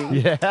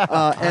waving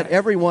at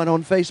everyone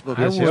on Facebook.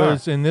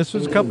 And this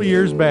was a couple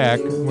years back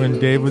when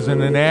Dave was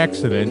in an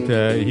accident.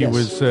 He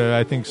was,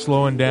 I think,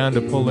 slowing down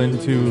to pull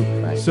into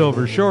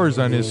Silver Shores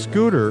on his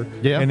scooter,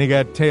 and he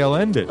got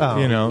tail-ended,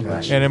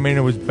 Gosh. And, I mean,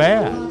 it was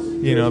bad,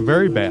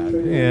 very bad.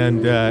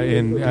 And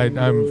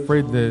I'm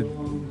afraid that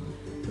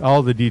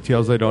all the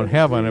details I don't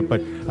have on it,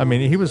 but, I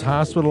mean, he was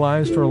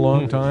hospitalized for a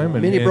long time.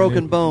 And, Many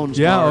broken bones.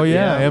 Yeah, Mark.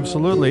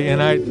 Absolutely.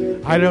 And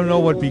I don't know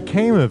what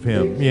became of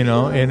him,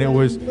 and it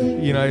was,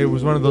 it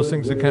was one of those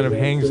things that kind of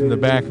hangs in the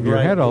back of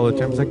your head all the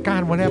time. It's like,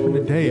 God, what happened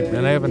to Dave?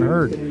 And I haven't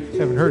heard.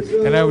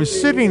 And I was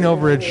sitting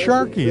over at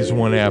Sharky's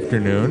one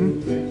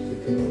afternoon.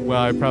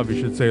 Well, I probably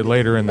should say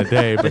later in the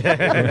day, but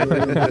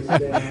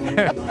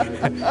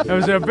it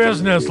was a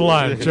business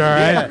lunch, all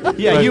right?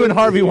 Yeah, but, you and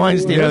Harvey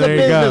Weinstein. Yeah, it was a there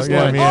you go. business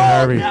lunch. Me and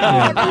Harvey.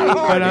 Yeah.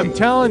 But I'm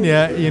telling you,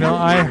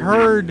 I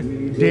heard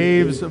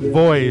Dave's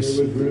voice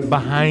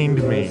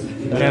behind me.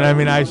 And, I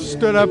mean, I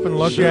stood up and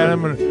looked at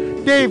him and,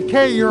 Dave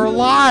K, you're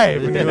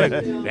alive. And you're like,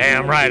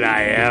 damn right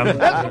I am.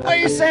 That's the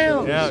way you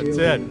sound. Yeah, that's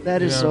it.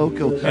 That is so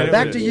cool.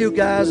 Back to you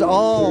guys.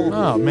 All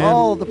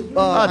the.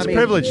 It's a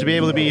privilege to be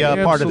able to be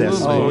part of this.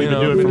 We've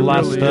been doing it for the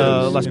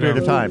last period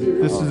of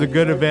time. This is a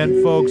good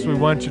event, folks. We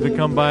want you to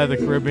come by the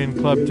Caribbean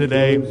Club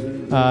today.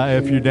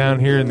 If you're down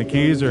here in the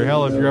Keys, or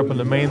hell, if you're up on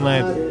the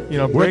mainland,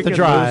 break the it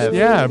drive. loose.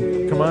 Yeah,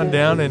 come on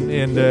down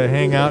and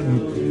hang out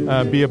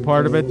and be a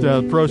part of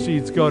it.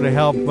 Proceeds go to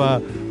help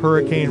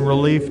hurricane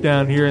relief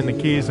down here in the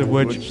Keys, of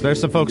which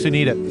there's some folks who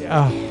need it.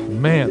 Oh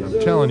man, I'm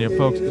telling you,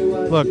 folks.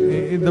 Look,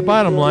 the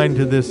bottom line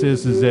to this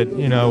is that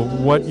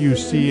what you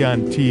see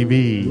on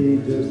TV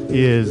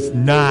is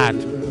not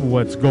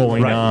what's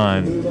going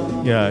on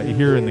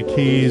here in the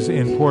Keys,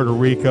 in Puerto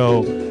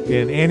Rico,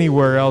 and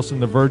anywhere else in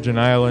the Virgin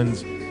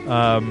Islands.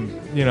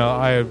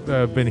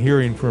 I've been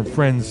hearing from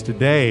friends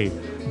today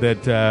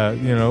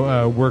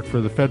that work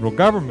for the federal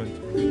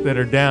government that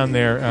are down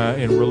there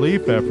in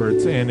relief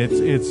efforts, and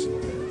it's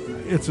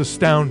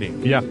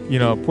astounding. Yeah,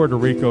 Puerto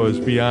Rico is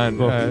beyond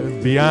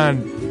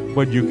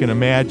what you can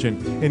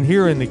imagine. And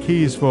here in the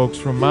Keys, folks,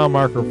 from mile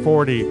marker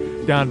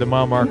 40 down to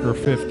mile marker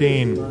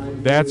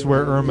 15, that's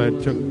where Irma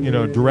took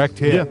direct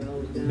hit.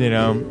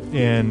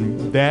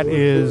 And that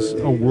is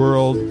a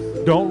world.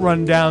 Don't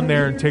run down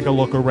there and take a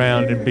look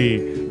around and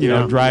be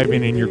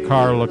driving in your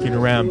car looking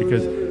around,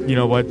 because you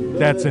know what?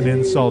 That's an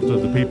insult to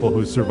the people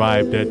who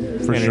survived it,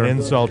 an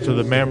insult to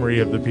the memory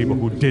of the people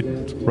who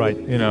didn't. Right.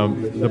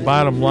 The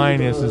bottom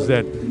line is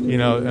that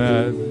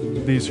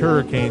these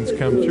hurricanes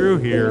come through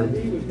here,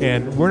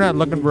 and we're not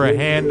looking for a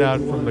handout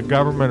from the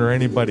government or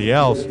anybody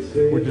else.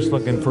 We're just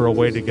looking for a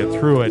way to get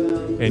through it,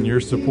 and your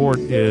support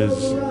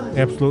is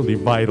absolutely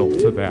vital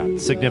to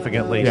that.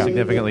 Significantly.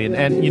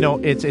 And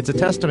it's a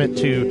testament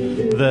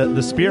to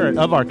the spirit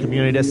of our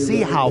community to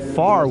see how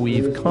far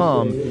we've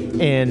come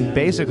in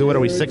basically, what are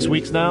we, 6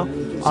 weeks now?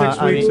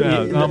 6 weeks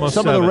out, almost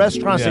some 7. of the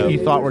restaurants that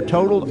you thought were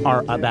totaled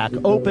are back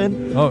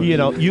open. Oh,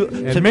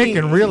 and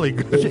making really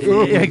good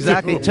food.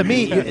 Exactly. To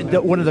me,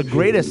 one of the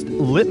greatest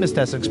litmus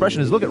test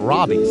expression is look at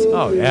Robbie's.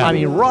 Oh, yeah. I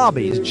mean,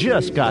 Robbie's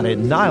just got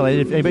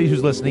annihilated. If anybody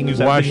who's listening, who's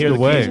washed here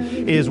away,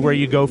 is where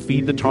you go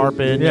feed the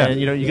tarpon. Yeah. And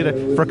you get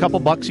for a couple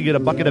bucks, you get a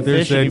bucket of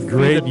There's fish. There's that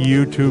great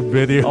YouTube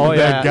video of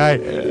that guy,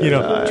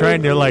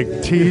 trying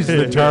to tease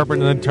the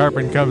tarpon, and then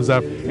tarpon comes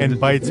up and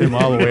bites him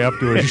all the way up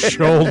to his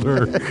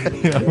shoulder.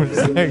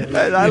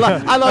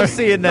 I love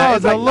seeing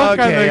that. The look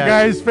on the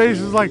guy's face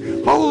is like,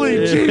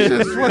 holy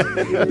Jesus,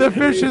 the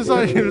fish is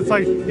like, it's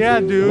like, yeah,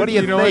 dude. What do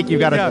you think?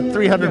 You've got a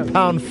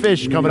 300-pound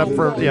fish coming up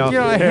for,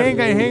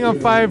 hang a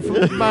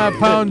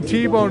 5-pound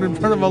T-bone in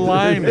front of a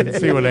line and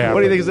see what happens.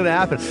 What do you think is going to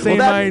happen?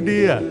 Same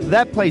idea.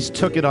 That place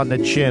took it on the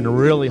chin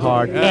really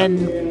hard. Yeah.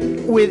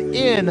 And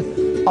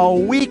within a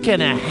week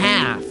and a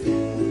half,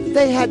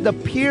 They had the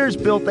piers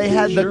built. They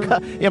had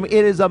it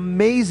is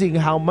amazing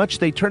how much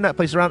they turn that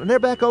place around. And they're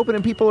back open,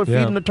 and people are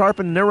feeding the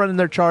tarpon, and they're running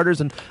their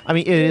charters. And, I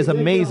mean, it is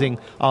amazing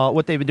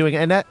what they've been doing.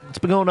 And that's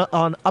been going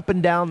on up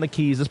and down the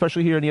Keys,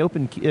 especially here in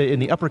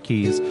the Upper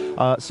Keys.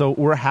 So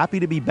we're happy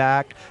to be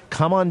back.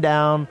 Come on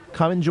down.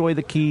 Come enjoy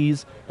the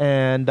Keys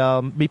and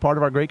be part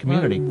of our great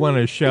community. I want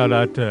to shout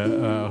out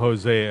to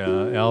Jose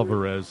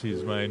Alvarez.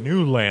 He's my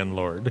new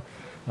landlord.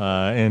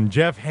 And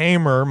Jeff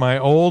Hamer, my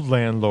old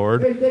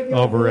landlord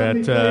over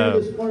at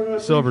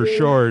Silver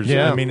Shores.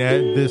 Yeah. I mean,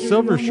 the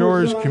Silver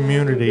Shores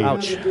community.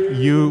 Ouch.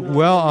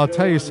 I'll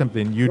tell you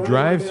something. You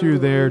drive through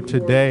there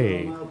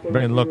today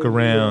and look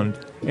around,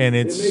 and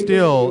it's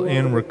still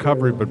in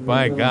recovery, but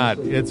by God,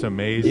 it's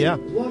amazing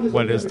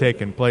what has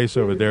taken place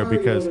over there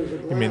because,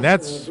 I mean,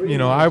 that's,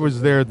 I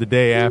was there the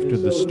day after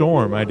the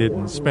storm. I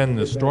didn't spend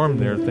the storm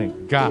there,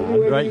 thank God.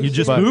 Right, you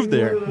just moved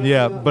there.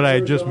 Yeah, but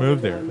I just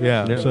moved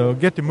there, So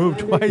get to move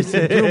twice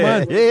in 2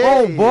 months.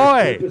 Oh,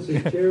 boy!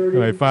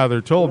 My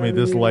father told me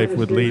this life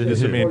would lead to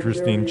some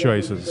interesting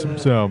choices,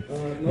 so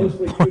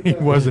he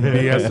wasn't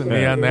BSing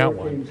me on that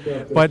one.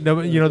 But,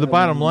 the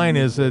bottom line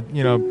is that,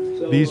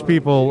 these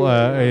people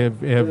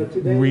have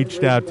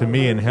reached out to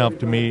me and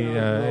helped me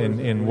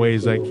in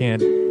ways I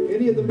can't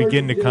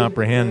begin to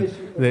comprehend.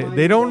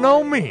 They don't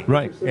know me,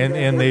 right?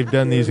 And they've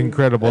done these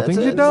incredible things.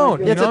 You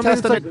don't. It's a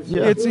testament.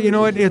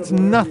 It's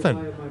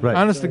nothing. Right.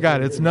 Honest to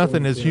God, it's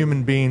nothing as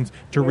human beings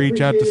to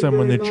reach out to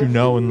someone that you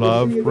know and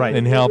love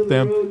and help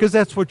them, because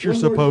that's what you're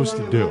supposed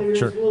to do.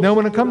 Sure. Now,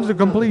 when it comes to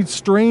complete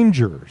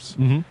strangers,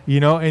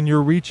 and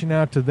you're reaching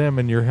out to them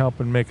and you're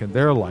helping making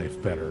their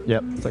life better,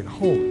 it's like,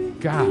 holy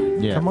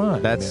God, come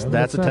on. That's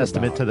a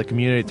testament to the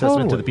community,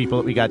 testament to the people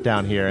that we got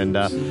down here. And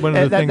one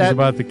of the things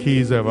about the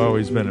Keys I've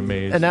always been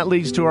amazed. And that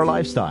leads to our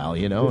lifestyle,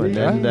 and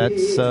then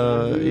that's,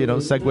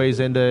 segues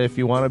into if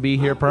you want to be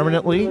here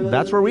permanently,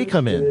 that's where we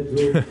come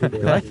in.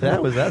 Like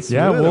that's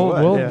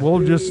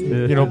we'll just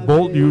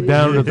bolt you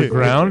down to the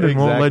ground and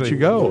won't let you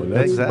go.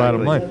 That's the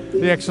bottom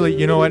line. Actually,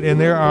 you know what?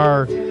 And there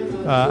are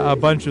a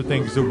bunch of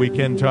things that we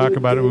can talk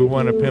about. We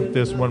want to pimp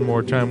this one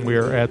more time. We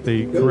are at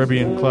the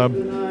Caribbean Club,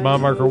 mile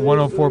marker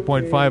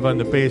 104.5 on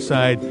the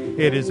Bayside.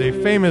 It is a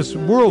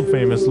world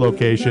famous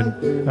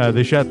location.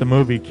 They shot the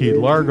movie Key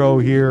Largo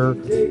here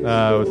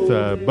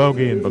with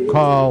Bogey and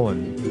Bacall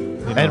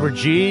and Edward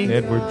G.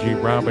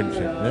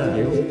 Robinson.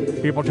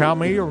 Yeah. People tell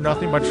me you're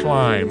nothing but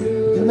slime.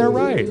 And they're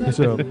right.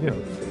 So,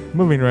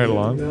 moving right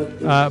along.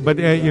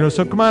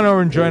 So come on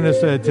over and join us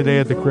today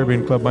at the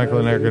Caribbean Club. Michael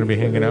and I are going to be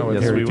hanging out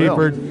with Harry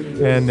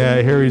Tieford. And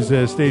Harry's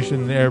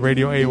station,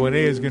 Radio A1A,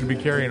 is going to be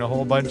carrying a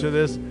whole bunch of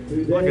this.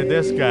 Look at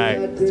this guy.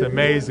 It's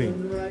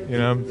amazing.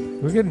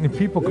 We're getting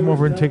people come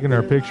over and taking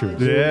our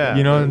pictures. Yeah.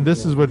 And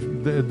this is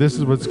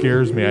what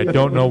scares me. I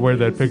don't know where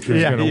that picture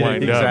is going to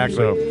wind up.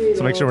 So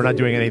make sure we're not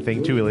doing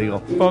anything too illegal.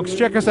 Folks,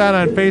 check us out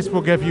on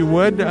Facebook if you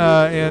would.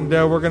 And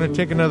we're going to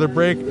take another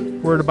break.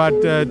 We're at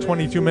about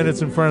 22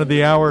 minutes in front of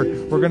the hour.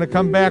 We're going to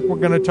come back. We're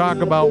going to talk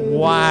about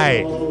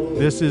why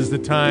this is the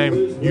time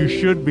you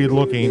should be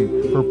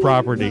looking for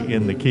property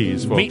in the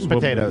Keys, folks. Meat and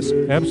potatoes.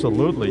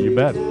 Absolutely, you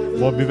bet.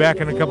 We'll be back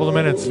in a couple of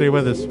minutes. Stay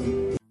with us.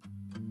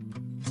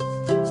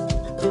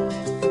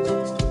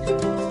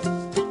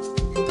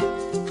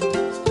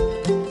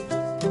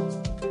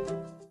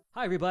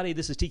 Hi, everybody.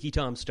 This is Tiki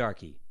Tom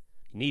Starkey.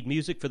 You need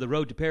music for the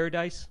road to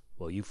paradise?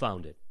 Well, you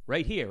found it.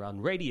 Right here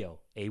on Radio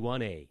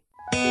A1A.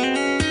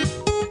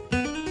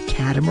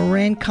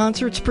 Catamaran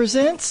Concerts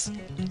presents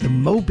the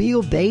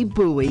Mobile Bay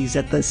Buoys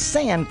at the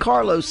San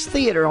Carlos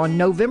Theater on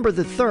November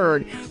the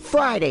 3rd,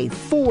 Friday,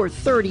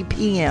 4:30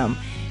 p.m.,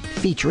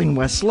 featuring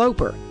Wes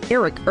Sloper,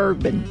 Eric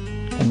Urban,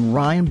 and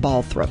Ryan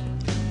Balthrop.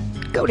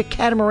 Go to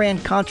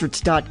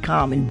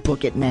catamaranconcerts.com and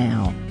book it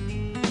now.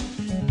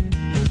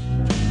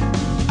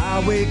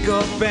 I wake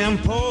up and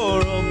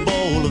pour a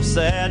bowl of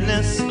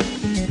sadness.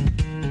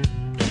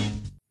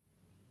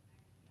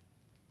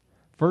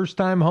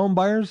 First-time home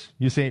buyers,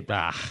 you say,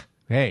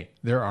 hey,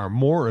 there are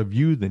more of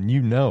you than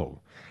you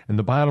know. And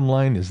the bottom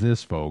line is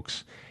this,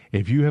 folks.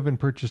 If you haven't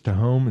purchased a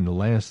home in the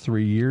last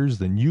 3 years,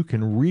 then you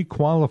can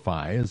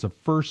re-qualify as a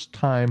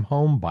first-time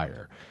home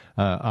buyer,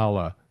 a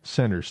la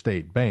Center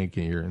State Bank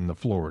here in the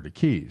Florida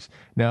Keys.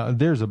 Now,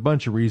 there's a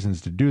bunch of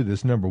reasons to do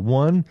this. Number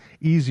one,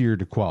 easier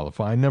to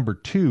qualify. Number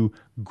two,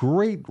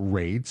 great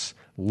rates,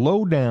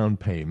 low down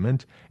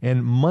payment,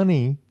 and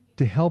money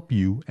to help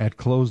you at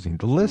closing.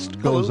 The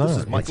list goes on. This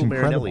is Michael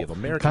Marinelli of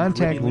American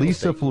Contact Caribbean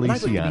Lisa Real Estate.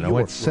 Feliciano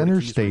at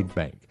Center State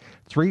Bank,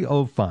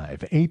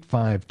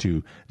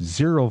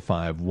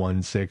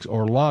 305-852-0516,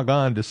 or log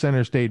on to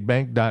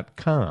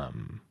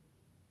centerstatebank.com.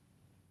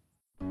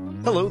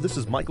 Hello, this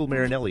is Michael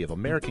Marinelli of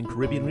American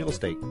Caribbean Real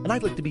Estate, and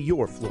I'd like to be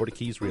your Florida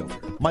Keys realtor.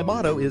 My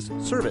motto is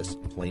service,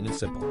 plain and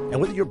simple. And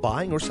whether you're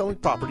buying or selling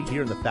property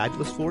here in the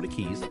fabulous Florida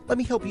Keys, let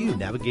me help you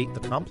navigate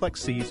the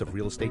complex seas of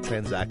real estate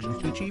transactions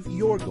to achieve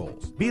your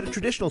goals. Be it a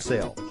traditional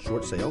sale,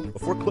 short sale, a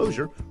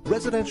foreclosure,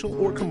 residential,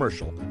 or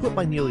commercial, put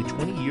my nearly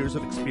 20 years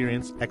of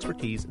experience,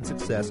 expertise, and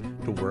success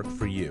to work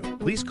for you.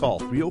 Please call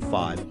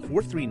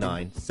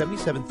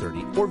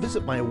 305-439-7730 or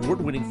visit my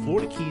award-winning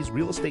Florida Keys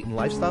Real Estate and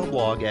Lifestyle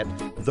blog at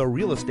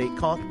therealestateconk.com.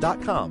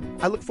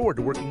 I look forward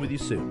to working with you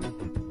soon.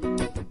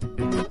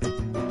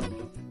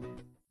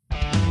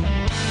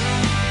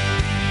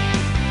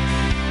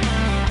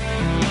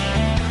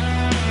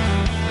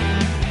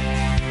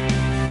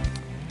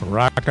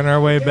 Rocking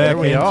our way back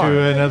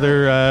into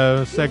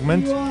another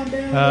segment.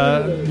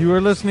 You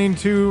are listening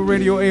to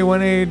Radio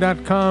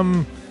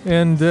A1A.com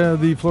and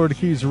the Florida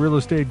Keys Real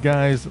Estate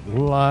Guys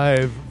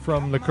live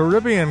from the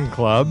Caribbean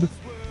Club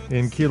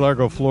in Key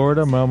Largo,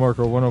 Florida. Mile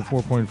marker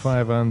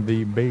 104.5 on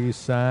the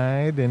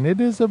Bayside, and it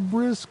is a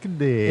brisk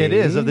day. It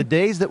is, of the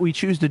days that we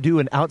choose to do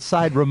an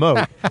outside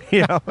remote.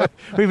 You know,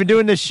 we've been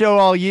doing this show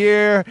all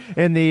year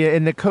in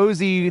the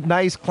cozy,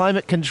 nice,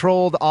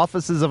 climate-controlled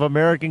offices of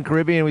American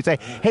Caribbean. We say,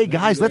 hey,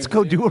 guys, let's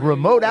go do a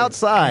remote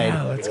outside.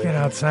 Yeah, let's get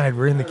outside.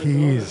 We're in the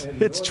Keys.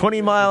 It's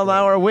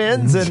 20-mile-an-hour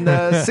winds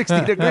and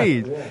 60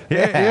 degrees.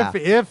 Yeah.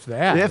 If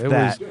that. If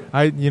that.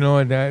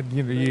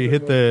 You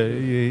hit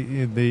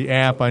the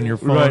app on your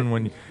phone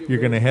when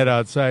you're going to head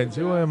outside and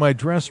say, well, am I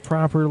dressed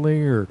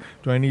properly, or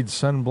do I need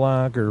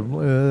sunblock, or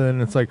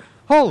and it's like,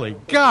 holy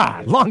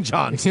God, Long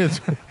Johns.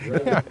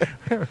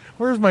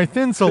 Where's my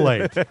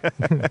Thinsulate?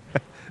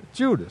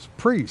 Judas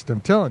Priest,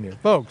 I'm telling you.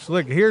 Folks,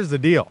 look, here's the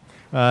deal.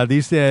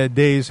 These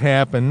days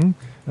happen,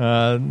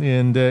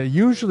 and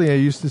usually I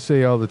used to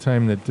say all the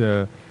time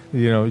that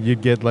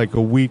you'd get like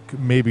a week,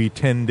 maybe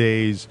 10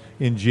 days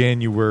in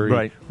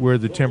January where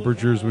the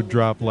temperatures would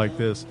drop like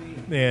this.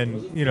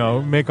 And,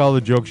 make all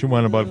the jokes you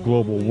want about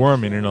global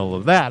warming and all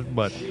of that.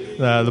 But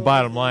the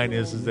bottom line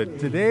is that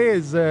today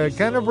is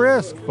kind of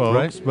brisk,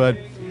 folks. But,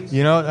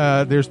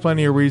 there's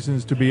plenty of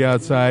reasons to be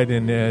outside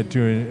and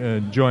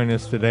to join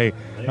us today.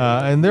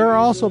 And there are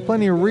also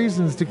plenty of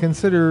reasons to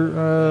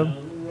consider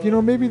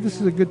maybe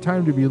this is a good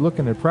time to be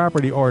looking at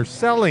property or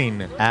selling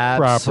property.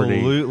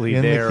 Absolutely.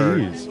 In there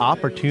the Keys. are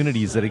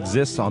opportunities that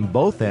exist on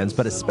both ends,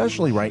 but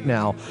especially right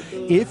now,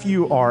 if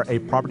you are a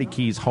Property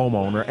Keys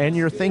homeowner and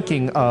you're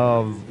thinking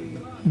of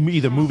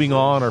either moving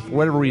on or for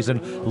whatever reason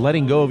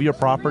letting go of your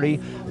property,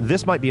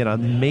 this might be an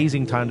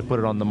amazing time to put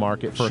it on the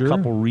market for a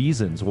couple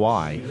reasons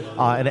why.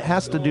 And it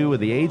has to do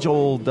with the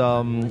age-old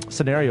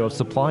scenario of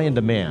supply and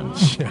demand.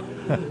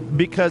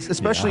 Because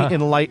especially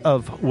in light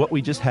of what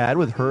we just had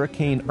with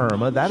Hurricane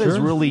Irma, that has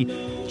really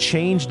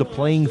changed the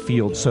playing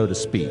field, so to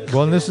speak.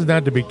 Well, and this is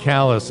not to be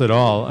callous at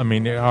all. I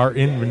mean, our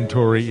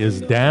inventory is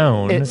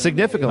down.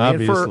 Significantly.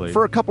 Obviously. And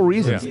for a couple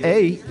reasons.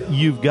 A,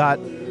 you've got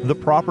the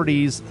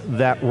properties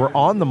that were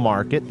on the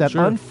market that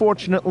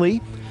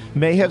unfortunately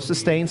may have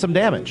sustained some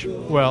damage.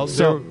 Well,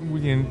 so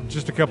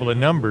just a couple of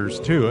numbers,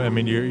 too. I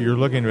mean, you're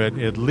looking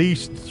at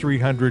least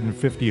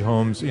 350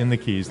 homes in the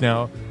Keys.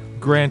 Now,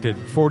 granted,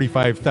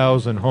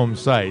 45,000 home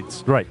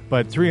sites. Right.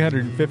 But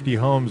 350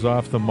 homes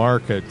off the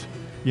market,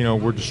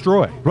 were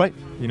destroyed. Right.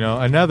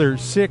 Another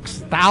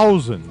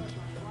 6,000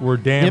 were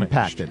damaged.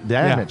 Impacted,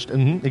 damaged. Yeah.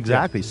 Mm-hmm,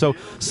 exactly. Yeah. So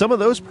some of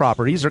those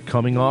properties are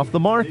coming off the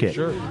market.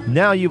 Sure.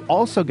 Now you've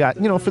also got,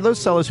 for those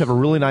sellers who have a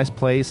really nice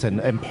place,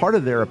 and part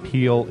of their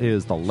appeal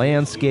is the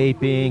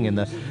landscaping and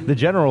the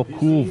general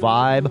cool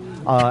vibe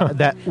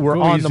that were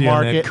on the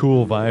market. On that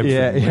cool vibe.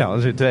 Yeah, I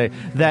was going to tell you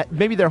that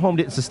maybe their home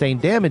didn't sustain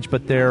damage,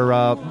 but their,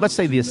 let's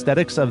say the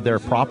aesthetics of their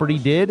property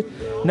did.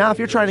 Now, if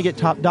you're trying to get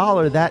top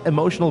dollar, that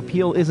emotional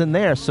appeal isn't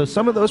there. So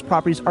some of those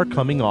properties are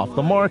coming off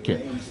the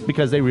market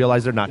because they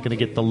realize they're not going to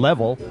get the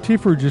level.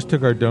 Tifu just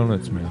took our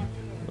donuts, man.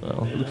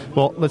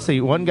 Well, let's see.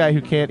 One guy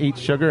who can't eat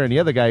sugar and the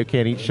other guy who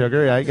can't eat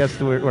sugar. I guess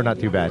we're not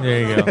too bad.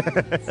 There you go.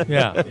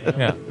 Yeah.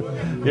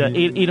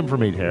 Eat them for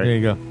me, Harry. There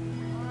you go.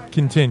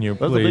 Continue,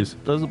 please.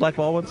 Those are the black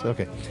ball ones?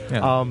 Okay.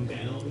 Yeah.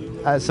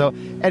 So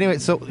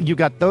you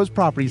got those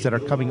properties that are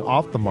coming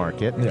off the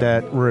market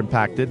that were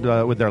impacted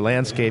with their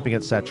landscaping,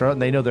 etc.,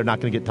 and they know they're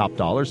not going to get top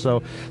dollar.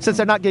 So since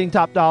they're not getting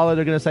top dollar,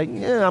 they're going to say,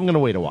 I'm going to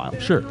wait a while.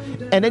 Sure.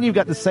 And then you've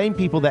got the same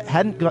people that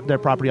hadn't got their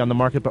property on the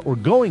market but were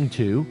going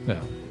to,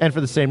 and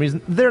for the same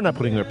reason, they're not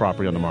putting their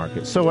property on the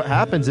market. So what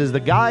happens is the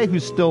guy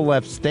who's still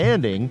left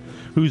standing,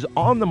 who's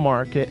on the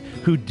market,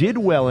 who did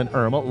well in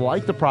Irma,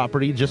 like the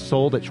property just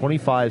sold at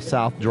 25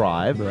 South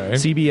Drive. Right.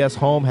 CBS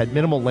Home had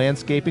minimal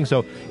landscaping,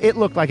 so it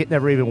looked like it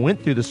never even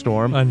went through the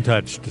storm.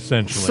 Untouched,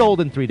 essentially.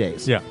 Sold in 3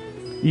 days. Yeah.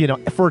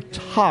 For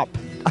top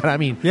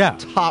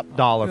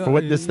dollar for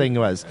what this thing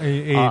was.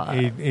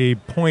 A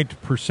point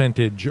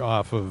percentage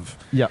off of,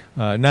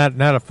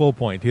 not a full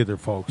point either,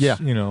 folks,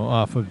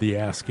 off of the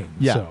asking.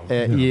 Yeah.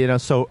 So,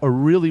 so a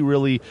really,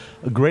 really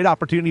great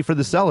opportunity for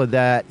the seller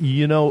that,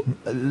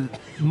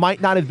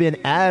 might not have been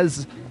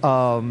as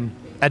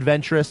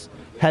adventurous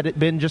had it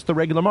been just the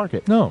regular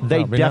market. No, they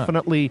probably not.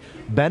 definitely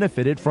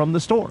benefited from the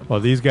storm.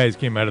 Well, these guys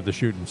came out of the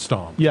chute and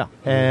stomped. Yeah,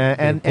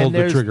 and pulled the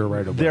there's- trigger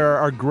right away. There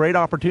are great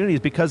opportunities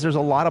because there's a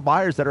lot of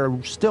buyers that are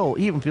still,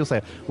 even people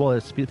say, well,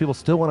 people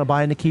still want to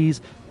buy in the Keys.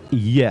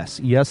 Yes,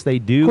 they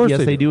do. Of course Yes,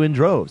 they they do. do in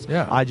droves.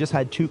 Yeah. I just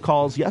had 2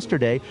 calls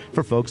yesterday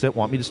for folks that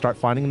want me to start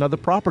finding another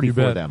property You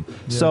for bet. them.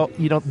 Yeah. So,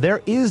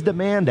 there is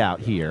demand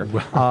out here.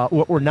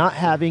 What we're not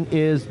having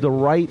is the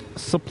right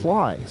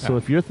supply. So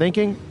if you're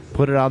thinking,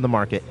 put it on the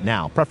market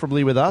now,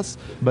 preferably with us,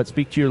 but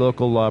speak to your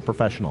local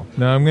professional.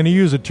 Now, I'm going to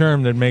use a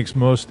term that makes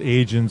most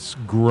agents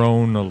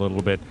groan a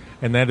little bit,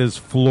 and that is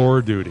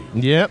floor duty.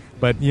 Yep.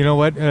 But you know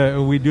what?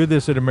 We do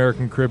this at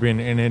American Caribbean,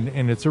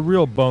 and it's a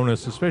real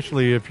bonus,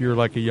 especially if you're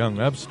like a young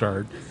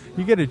upstart.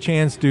 You get a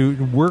chance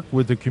to work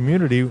with the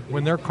community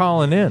when they're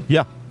calling in.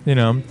 Yeah.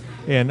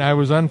 And I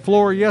was on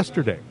floor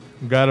yesterday,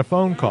 got a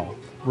phone call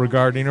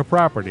regarding a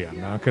property.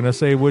 I'm not going to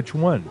say which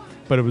one,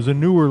 but it was a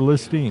newer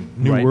listing,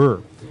 newer.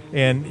 Right.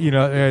 And,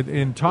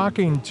 in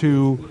talking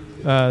to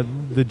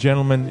the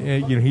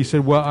gentleman, he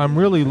said, well, I'm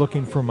really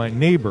looking for my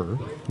neighbor.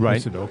 Right. I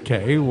said,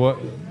 okay,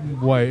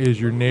 why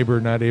is your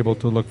neighbor not able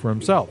to look for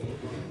himself?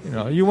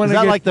 You want Is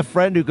to that like the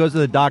friend who goes to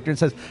the doctor and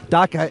says,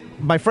 Doc,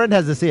 my friend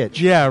has this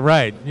itch? Yeah,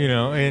 right.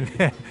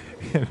 And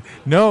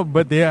no,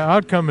 but the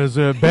outcome is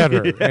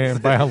better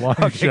and by a long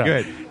shot.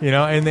 Good.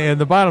 And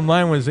the bottom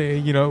line was,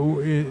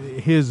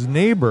 his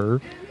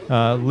neighbor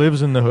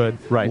lives in the hood,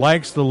 right.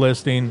 likes the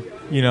listing,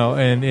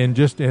 and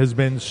just has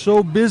been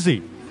so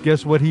busy.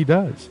 Guess what he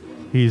does?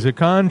 He's a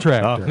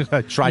contractor.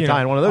 Oh, try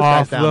tying one of those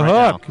off guys down the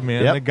right hook, now.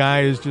 man. Yep. The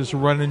guy is just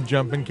running,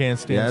 jumping, can't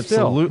stand Yeah,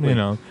 still.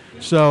 absolutely.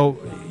 So,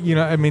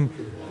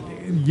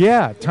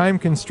 time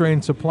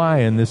constrained supply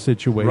in this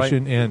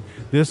situation, Right. and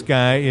this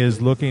guy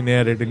is looking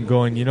at it and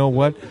going, you know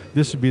what,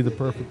 this would be the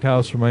perfect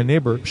house for my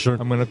neighbor. Sure.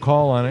 I'm going to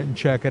call on it and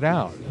check it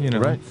out.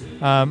 Right.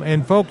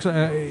 And folks,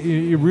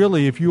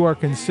 really, if you are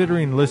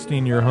considering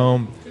listing your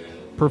home,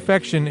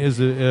 perfection is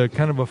a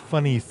kind of a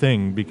funny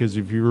thing, because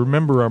if you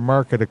remember our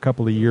market a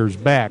couple of years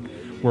back,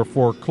 where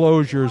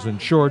foreclosures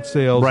and short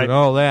sales Right. and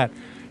all that,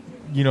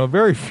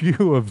 very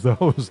few of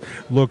those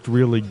looked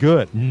really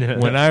good.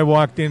 When I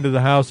walked into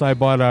the house I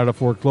bought out of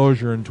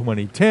foreclosure in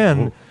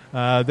 2010,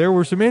 there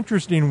were some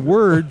interesting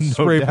words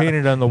spray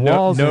painted on the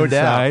walls no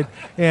inside, doubt.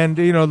 and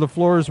the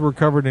floors were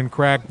covered in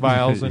crack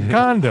vials and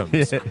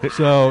condoms.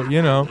 So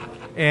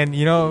and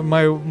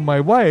my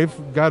wife,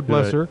 God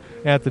bless her,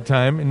 at the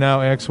time, and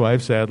now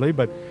ex-wife, sadly,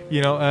 but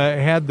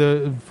had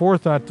the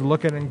forethought to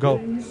look at it and go,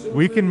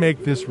 we can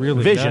make this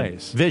really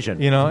nice.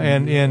 Vision.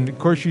 And of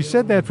course she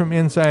said that from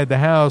inside the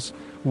house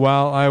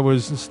while I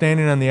was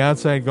standing on the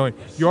outside going,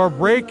 you're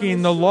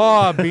breaking the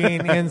law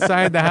being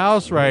inside the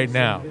house right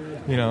now.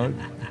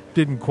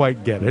 Didn't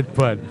quite get it,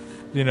 but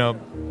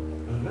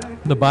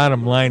the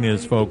bottom line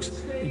is, folks,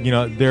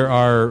 there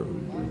are,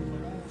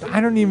 I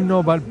don't even know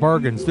about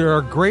bargains. There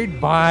are great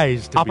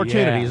buys to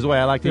Opportunities is the way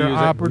I like to use it.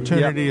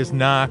 Opportunity is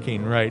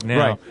knocking right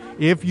now. Right.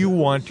 If you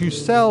want to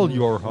sell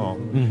your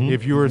home,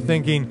 if you are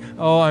thinking,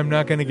 I'm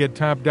not going to get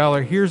top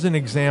dollar, here's an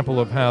example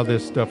of how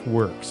this stuff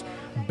works.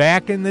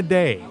 Back in the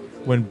day,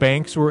 when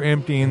banks were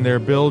emptying their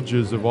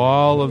bilges of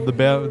all of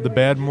the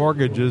bad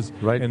mortgages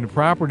and the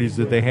properties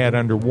that they had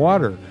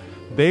underwater,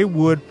 they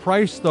would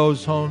price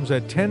those homes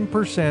at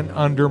 10%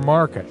 under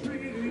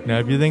market. Now,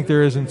 if you think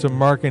there isn't some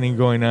marketing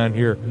going on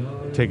here,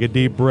 take a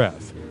deep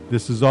breath.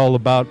 This is all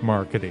about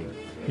marketing.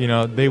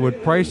 They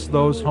would price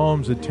those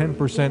homes at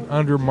 10%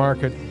 under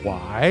market.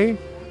 Why?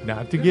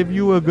 Not to give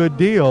you a good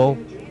deal.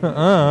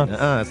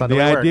 That's not the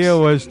way it idea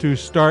works. was to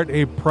start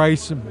a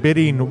price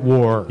bidding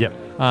war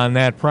on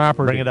that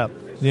property. Bring it up.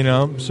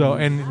 So,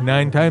 and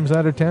 9 times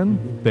out of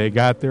 10, they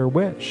got their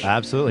wish.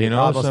 Absolutely.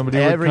 Almost somebody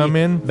would come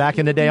in. Back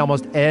in the day,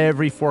 almost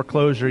every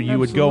foreclosure you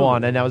would go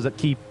on, and that was a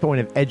key point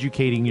of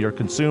educating your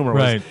consumer.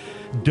 Was,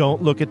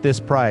 don't look at this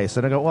price.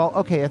 And I go, well,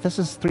 okay, if this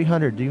is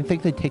 $300, do you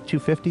think they'd take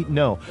 $250?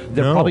 No,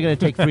 they're probably going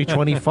to take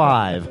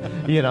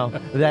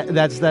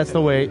 $325. That's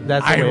the way.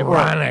 That's the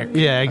ironic.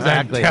 Way it yeah,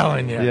 exactly. I'm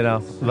telling you.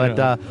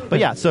 But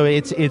yeah. So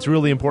it's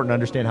really important to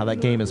understand how that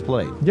game is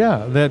played.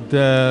 Yeah, that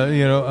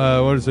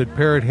what is it?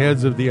 Parrot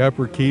heads of the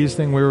Upper Keys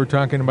thing we were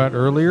talking about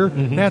earlier.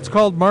 That's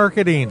called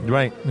marketing,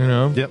 right?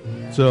 Yep.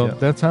 So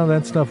that's how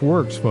that stuff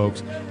works,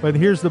 folks. But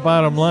here's the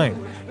bottom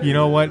line. You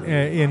know what?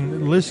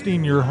 In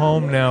listing your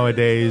home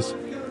nowadays,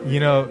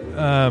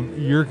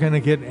 you're going to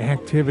get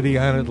activity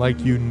on it like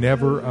you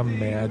never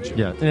imagined.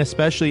 Yeah, and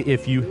especially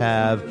if you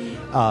have.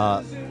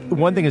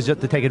 One thing is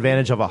just to take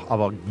advantage of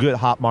a good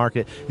hot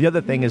market. The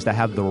other thing is to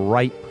have the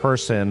right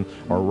person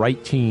or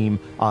right team,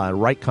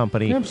 right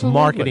company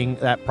marketing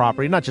that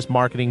property. Not just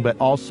marketing,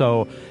 but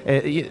also,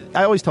 I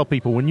always tell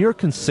people, when you're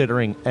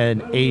considering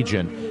an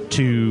agent,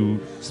 to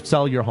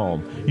sell your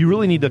home, you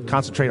really need to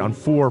concentrate on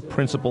 4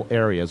 principal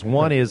areas.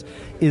 One is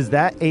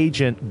that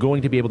agent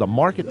going to be able to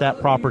market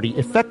that property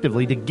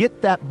effectively to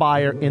get that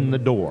buyer in the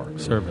door?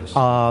 Service.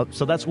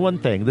 So that's one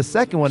thing. The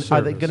second one,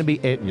 are they going to be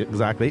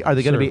Are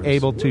they going to be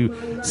able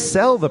to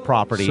sell the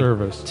property?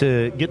 Service.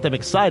 To get them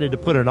excited to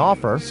put an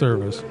offer?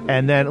 Service.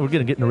 And then we're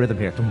going to get in a rhythm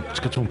here.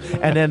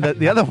 And then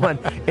the other one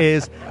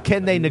is,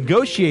 can they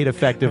negotiate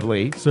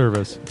effectively?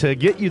 Service. To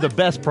get you the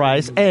best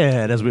price?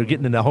 And as we're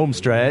getting in the home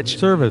stretch,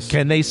 service.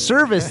 Can they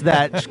service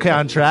that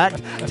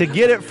contract to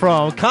get it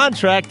from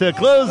contract to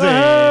closing?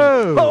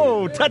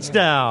 Oh,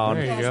 touchdown.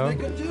 There you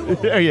go.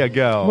 There you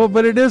go. Well,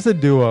 but it is a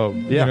duo.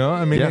 Yeah. You know,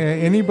 I mean, Yeah.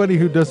 anybody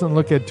who doesn't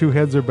look at 2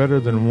 heads are better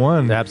than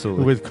one,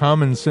 Absolutely. with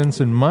common sense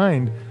in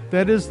mind,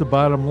 that is the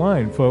bottom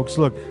line, folks.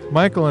 Look,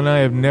 Michael and I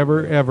have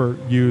never, ever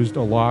used a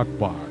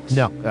lockbox.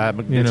 No,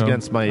 it's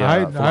against my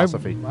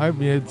philosophy.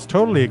 It's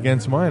totally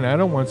against mine. I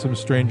don't want some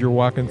stranger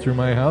walking through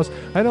my house.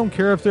 I don't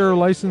care if they're a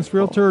licensed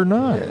realtor or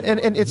not. And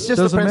it's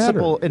just the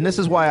principle, and this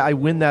is why I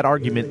win that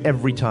argument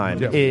every time,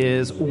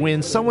 is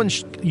when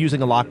someone's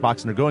using a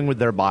lockbox and they're going with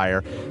their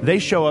buyer, they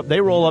show up,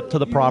 they roll up to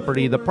the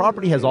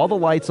property has all the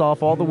lights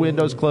off, all the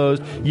windows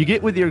closed, you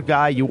get with your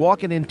guy, you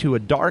walking into a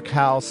dark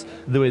house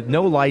with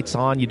no lights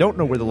on, you don't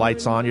know where the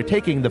lights on, you're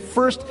taking the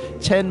first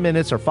 10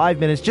 minutes or 5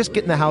 minutes just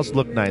getting the house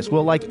look nice.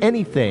 Well, like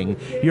anything,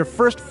 your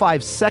first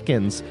 5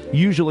 seconds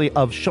usually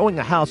of showing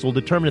a house will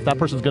determine if that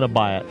person's going to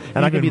buy it. And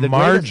Even I can be the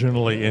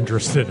marginally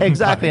interested.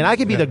 Exactly, and I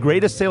can be the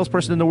greatest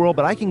salesperson in the world,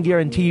 but I can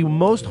guarantee you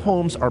most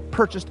homes are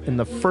purchased in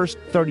the first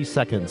 30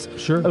 seconds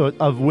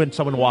of when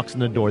someone walks in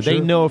the door. They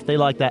know if they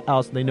like that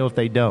house, and they know if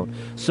they don't.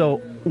 So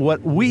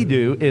what we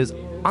do is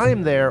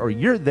I'm there or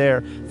you're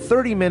there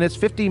 30 minutes,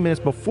 15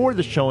 minutes before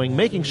the showing,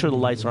 making sure the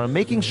lights are on,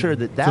 making sure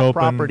that It's open,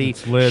 property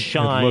it's lit,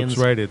 shines. It looks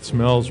right, it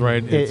smells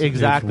right.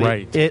 Exactly. It's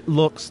right. It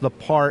looks the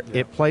part,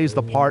 it plays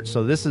the part,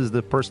 so this is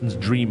the person's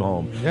dream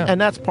home. Yeah. And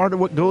that's part of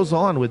what goes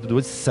on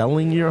with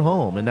selling your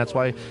home. And that's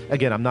why,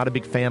 again, I'm not a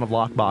big fan of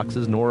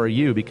lockboxes, nor are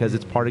you, because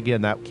it's part,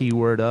 again, that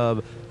keyword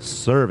of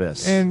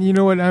service. And you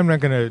know what? I'm not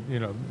going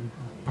to,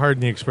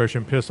 pardon the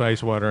expression, piss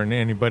ice water on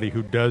anybody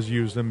who does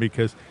use them,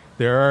 because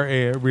there are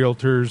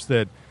realtors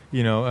that,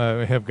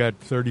 have got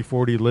 30,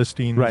 40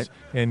 listings. Right.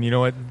 And you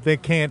know what? They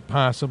can't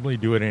possibly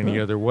do it any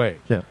other way.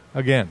 Yeah.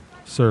 Again,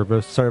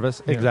 service. Yeah.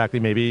 Exactly.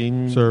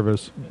 Maybe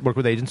service. Work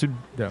with agents who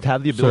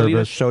have the ability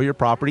to show your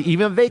property.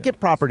 Even vacant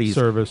properties.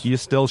 Service. You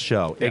still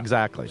show. Yeah.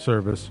 Exactly.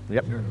 Service.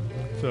 Yep.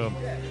 So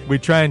we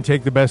try and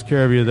take the best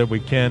care of you that we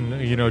can.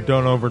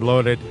 Don't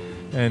overload it.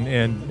 And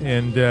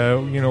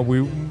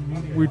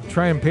we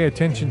try and pay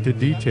attention to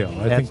detail.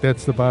 I think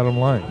that's the bottom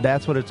line.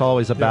 That's what it's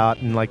always about.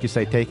 And like you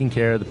say, taking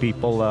care of the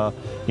people,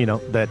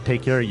 that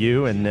take care of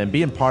you, and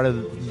being part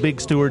of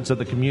big stewards of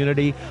the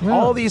community. Yeah.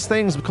 All these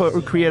things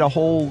create a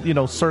whole,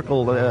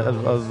 circle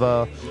of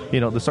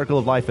the circle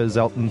of life, as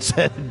Elton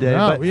said.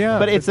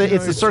 But it's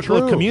a circle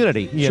of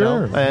community,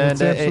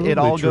 and it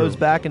all goes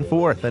back and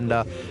forth. And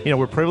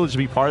we're privileged to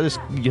be part of this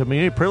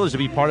community, privileged to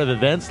be part of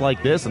events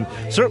like this, and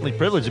certainly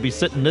privileged to be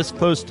sitting this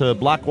close to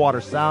Blackwater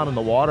Sound and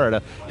the water at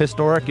a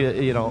historic,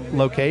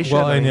 location.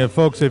 Well, and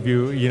folks, if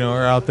you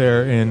are out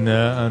there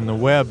on the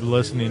web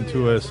listening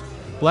to us,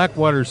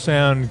 Blackwater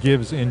Sound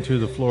gives into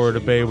the Florida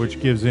Bay, which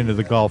gives into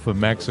the Gulf of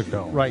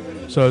Mexico. Right.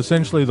 So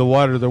essentially, the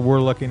water that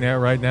we're looking at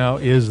right now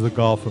is the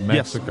Gulf of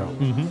Mexico.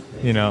 Yes.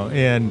 Mm-hmm.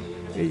 And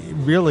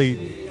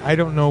really, I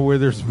don't know where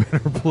there's a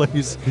better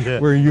place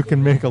where you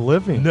can make a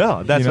living.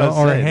 No, that's what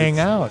or hang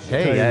out.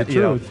 Hey, the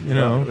truth.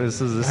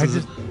 This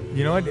is.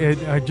 You know what?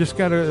 I just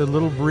got a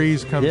little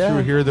breeze come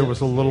through here that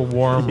was a little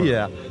warmer.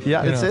 Yeah.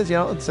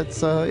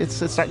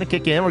 It's starting to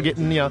kick in. We're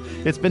getting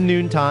it's been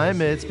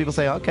noontime. It's people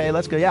say, okay,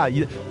 let's go. Yeah,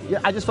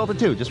 I just felt it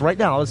too. Just right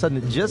now, all of a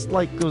sudden, just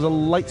like there was a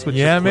light switch.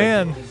 Yeah,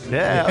 man.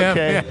 Yeah.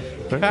 Okay.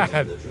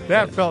 God,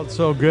 that felt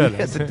so good.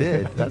 Yes, it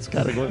did. That's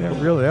kind of good.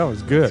 That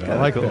was good. I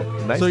like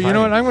that. Nice so you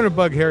know what? I'm going to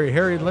bug Harry.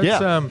 Harry,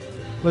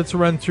 let's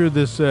run through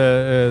this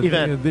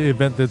event. The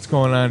event that's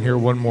going on here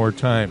one more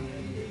time.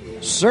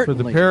 Certainly.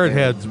 For the Parrot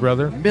Heads,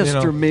 brother.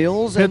 Mr.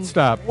 Mills. Pit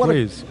stop,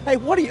 please.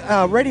 What do you,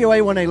 Radio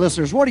A1A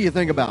listeners, what do you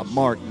think about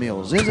Mark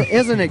Mills?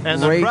 Isn't it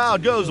and great? The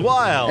crowd goes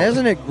wild.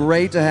 Isn't it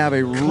great to have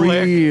a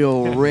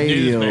real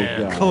radio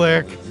guy?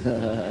 Click.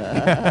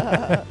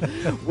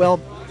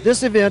 Well,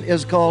 this event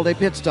is called a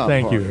Pit Stop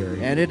Thank Party, you,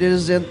 Harry. and it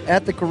is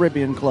at the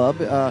Caribbean Club,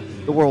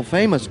 the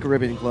world-famous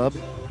Caribbean Club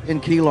in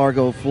Key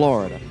Largo,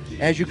 Florida.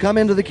 As you come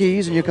into the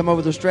Keys and you come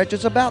over the stretch,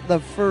 it's about the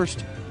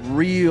first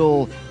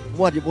real...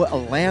 What a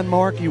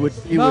landmark you would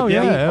meet on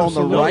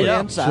the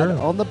right-hand side,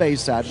 on the bay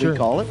side, we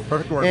call it.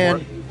 Perfect word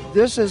and for it.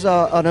 This is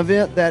an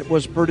event that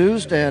was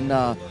produced and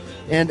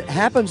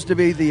happens to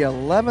be the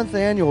 11th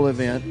annual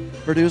event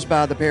produced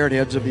by the Parrot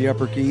Heads of the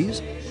Upper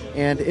Keys.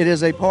 And it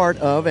is a part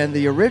of, and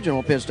the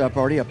original Pit Stop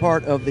Party, a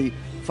part of the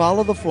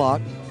Follow the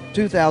Flock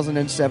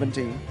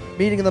 2017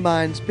 Meeting of the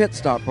Minds Pit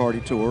Stop Party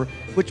Tour,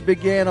 which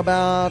began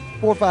about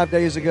 4 or 5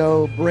 days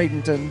ago,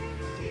 Bradenton,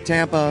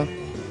 Tampa,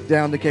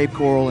 down to Cape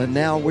Coral, and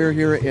now we're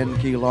here in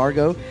Key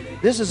Largo.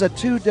 This is a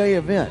 2-day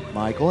event,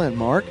 Michael and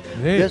Mark.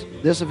 Hey.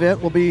 This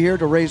event will be here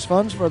to raise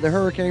funds for the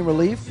hurricane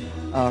relief,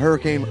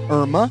 Hurricane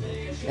Irma.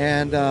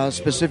 And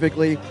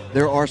specifically,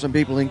 there are some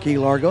people in Key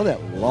Largo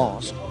that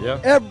lost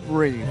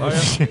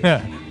everything.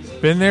 Yeah.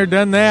 Been there,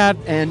 done that.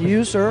 And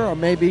you, sir, or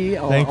maybe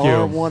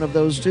are one of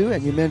those two,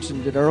 and you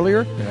mentioned it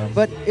earlier. Yeah.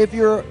 But if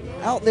you're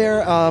out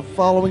there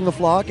following the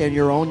flock and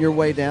you're on your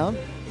way down,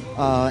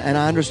 and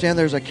I understand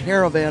there's a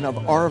caravan of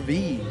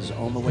RVs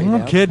on the way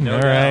down. No kidding,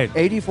 all right.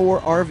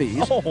 84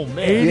 RVs. Oh,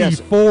 man.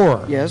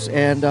 84. Yes,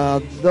 and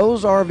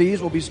those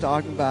RVs will be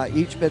stopped by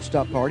each pit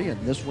stop party, and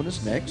this one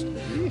is next.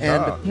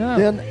 And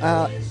then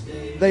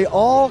they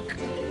all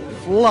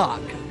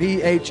flock,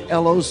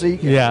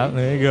 PHLOC. Yeah,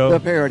 there you go. The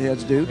Parrot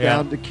Heads do,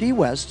 down to Key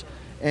West,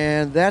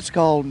 and that's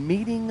called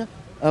Meeting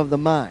of the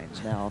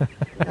Minds. Now,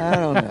 I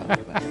don't know. But,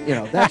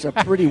 that's a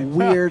pretty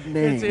weird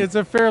name. It's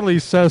a fairly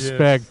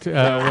suspect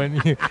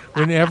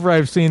whenever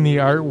I've seen the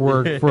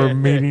artwork for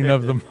Meeting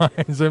of the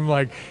Minds, I'm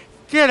like,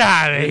 get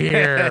out of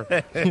here.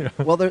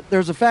 Well,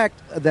 there's a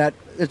fact that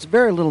it's a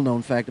very little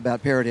known fact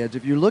about Parrot Heads.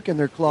 If you look in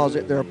their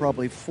closet, there are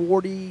probably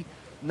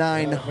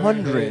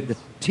 4,900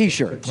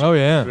 T-shirts. Oh,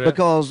 yeah.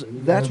 Because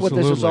that's what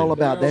this is all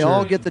about. They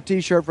all get the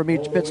T-shirt from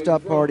each pit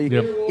stop party.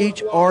 Yep.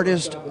 Each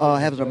artist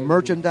has a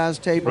merchandise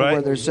table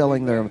where they're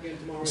selling their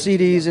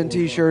CDs and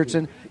T-shirts,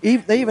 and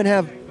they even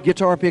have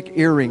guitar pick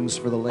earrings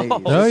for the ladies.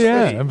 Oh,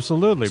 yeah,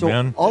 absolutely, so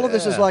man. all of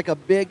this is like a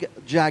big,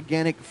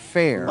 gigantic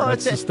fair. Oh,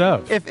 That's the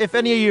stuff. If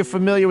any of you are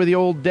familiar with the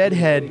old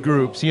Deadhead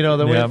groups,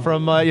 that went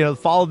from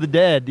Fall of the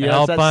Dead,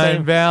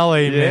 Alpine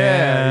Valley,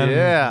 man.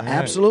 Yeah,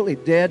 absolutely.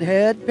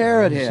 Deadhead,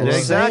 Parrot Head.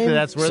 Exactly,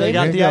 that's where they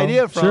got the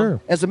idea from. Sure.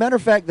 As a matter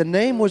of fact, the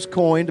name was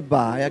coined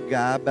by a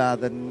guy by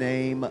the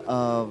name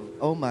of,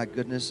 oh my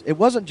goodness, it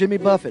wasn't Jimmy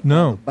Buffett.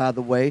 No. By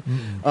the way,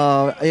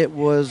 it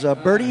was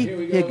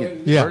Bertie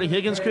Higgins. Yeah. Bertie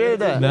Higgins created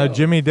that. Now,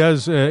 Jimmy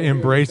does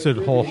embrace it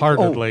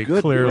wholeheartedly,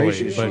 good clearly.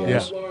 gracious, But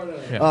yes.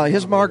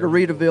 His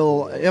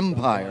Margaritaville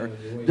empire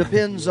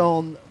depends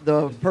on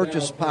the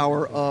purchase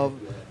power of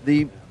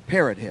the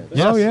Parrot Heads.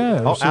 Oh,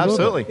 yeah. Oh,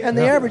 absolutely. And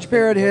the average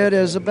Parrot Head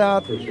is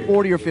about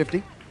 40 or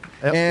 50.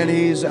 Yep. And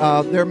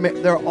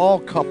they're all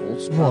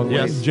couples.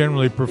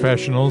 Generally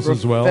professionals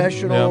as well.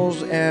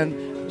 Professionals,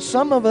 and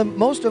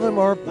most of them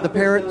are the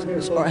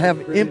parrots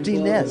have empty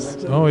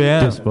nests. Oh,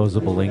 yeah.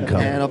 Disposable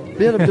income. And a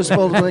bit of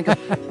disposable income.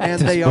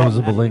 And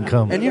disposable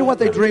income. And you know what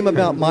they dream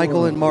about,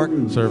 Michael and Mark?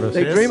 Service.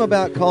 They dream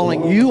about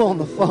calling you on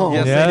the phone.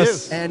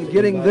 Yes, they do. And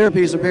getting their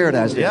piece of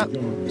paradise. Yeah.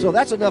 So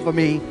that's enough of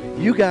me.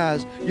 You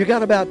guys, you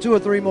got about 2 or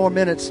 3 more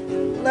minutes.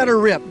 Let her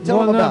rip.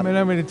 Tell them about it.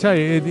 I'm going to tell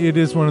you, it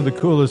is one of the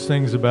coolest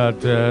things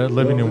about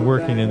living and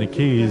working in the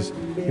Keys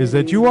is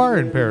that you are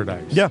in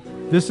paradise. Yeah.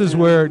 This is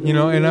where,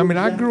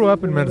 I grew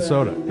up in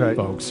Minnesota,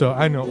 folks, so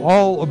I know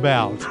all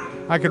about,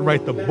 I could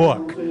write the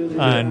book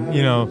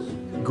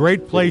on,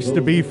 great place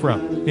to be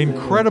from,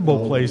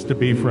 incredible place to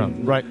be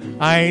from. Right.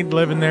 I ain't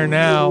living there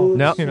now.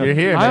 No, you're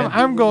here, man.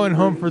 I'm going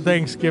home for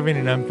Thanksgiving,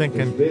 and I'm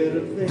thinking,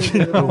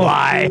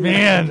 why?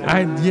 Man,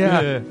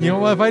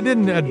 if I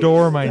didn't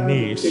adore my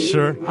niece,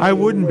 sure, I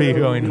wouldn't be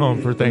going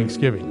home for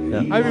Thanksgiving.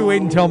 Yeah. I'd be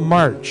waiting until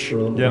March,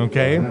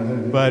 okay?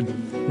 But,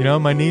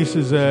 my niece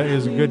is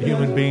a good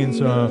human being,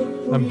 so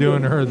I'm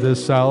doing her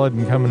this solid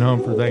and coming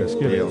home for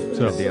Thanksgiving.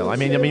 Good deal. I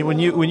mean, when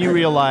you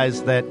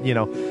realize that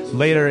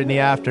later in the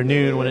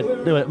afternoon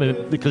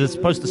because it's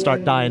supposed to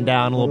start dying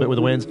down a little bit with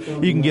the winds,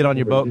 you can get on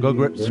your boat and go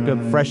grip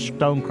some fresh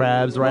stone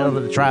crabs right under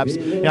the traps.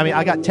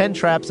 I got 10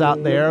 traps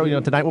out there.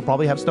 Tonight we'll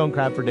probably have stone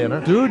crab for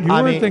dinner. Dude, you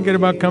were thinking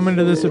about coming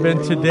to this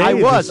event today. I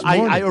was.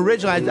 I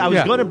originally I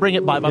was going to bring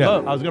it by my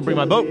boat. I was going to bring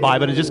my boat by,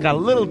 but it just got a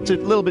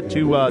little bit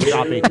too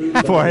choppy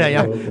for it.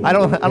 I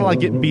don't like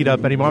getting beat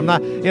up anymore. I'm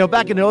not.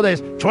 Back in the old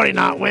days, 20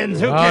 knot winds.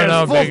 Who cares?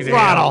 No, full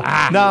throttle.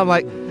 Now I'm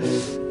like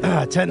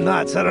 10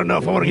 knots. I don't know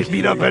if I want to get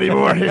beat up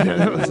anymore.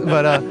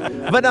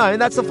 but no,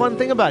 and that's the fun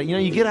thing about it.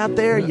 You get out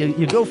there,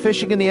 you go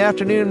fishing in the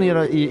afternoon.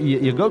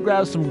 You go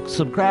grab some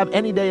crab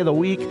any day of the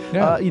week.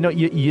 Yeah.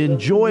 You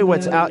enjoy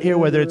what's out here,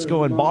 whether it's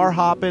going bar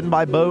hopping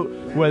by boat,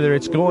 whether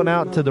it's going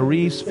out to the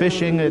reefs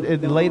fishing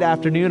in the late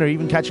afternoon, or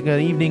even catching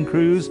an evening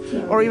cruise,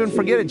 or even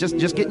forget it, just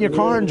get in your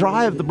car and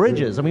drive the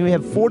bridges. I mean, we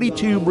have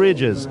 42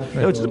 bridges,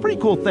 which is a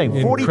pretty cool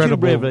thing. 42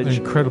 bridges,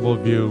 incredible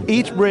view.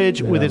 Each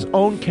bridge with its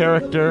own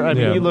character. I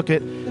mean, you look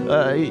at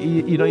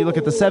you look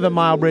at the 7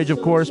 Mile Bridge,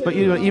 of course, but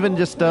even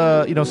just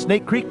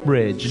Snake Creek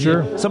Bridge.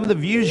 Sure. Some of the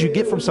views you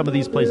get from some of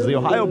these places, the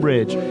Ohio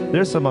Bridge.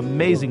 There's some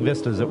amazing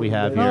vistas that we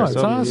have here. Oh, it's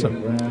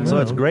awesome. So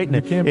it's great. And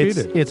you can't beat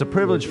it. It's a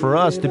privilege for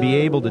us to be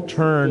able to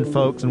turn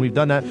folks, and we've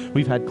done that.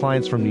 We've had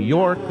clients from New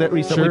York that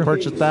recently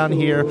purchased down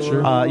here.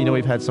 Sure.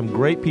 We've had some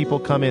great people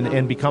come in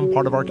and become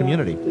part of our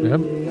community.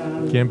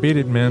 Yep. Can't beat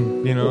it,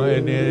 man.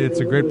 It's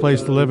a great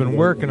place to live and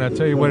work. And I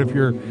tell you what, if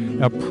you're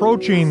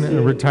approaching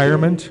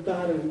retirement,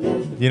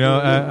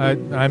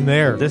 I'm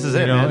there. This is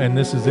it, man. And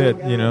this is it,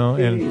 and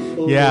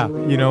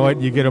you know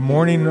what? You get a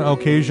morning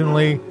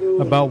occasionally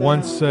about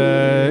once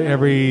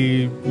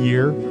every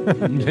year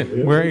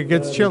where it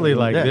gets chilly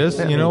like this.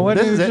 You know what?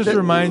 It just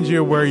reminds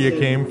you where you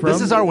came from.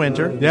 This is our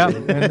winter. Yeah,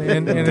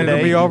 and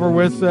it'll be over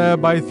with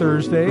by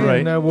Thursday,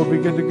 right. and we'll be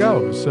good to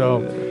go. So,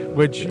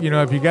 which,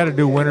 if you got to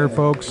do winter,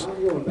 folks,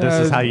 this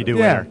is how you do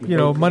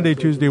winter. Monday,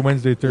 Tuesday,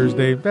 Wednesday,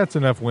 Thursday, that's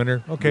enough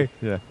winter. Okay,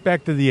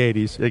 back to the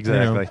 80s.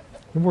 Exactly.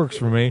 It works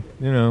for me,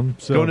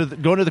 So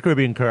go to the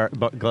Caribbean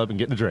Club and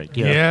get a drink.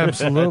 Yeah,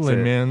 absolutely,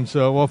 man.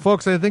 So, well,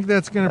 folks, I think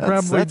that's going to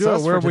probably do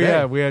it. Where are we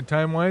at? We had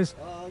time-wise?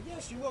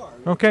 Yes, you are.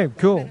 Okay,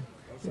 cool.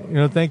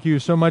 Thank you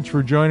so much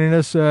for joining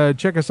us.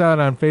 Check us out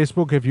on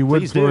Facebook, if you would.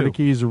 Please Florida do.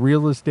 Keys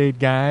Real Estate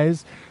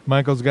Guys.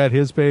 Michael's got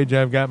his page.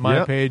 I've got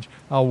my page.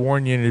 I'll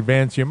warn you in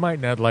advance. You might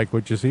not like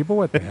what you see, but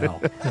what the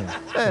hell?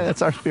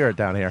 That's our spirit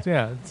down here.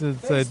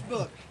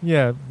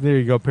 Yeah, there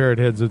you go. Parrot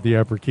heads at the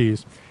Upper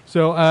Keys.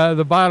 So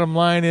the bottom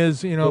line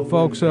is,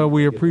 folks,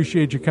 we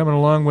appreciate you coming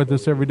along with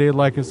us every day.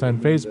 Like us on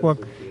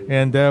Facebook,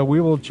 and we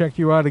will check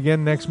you out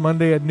again next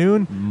Monday at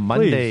noon.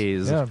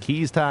 Mondays,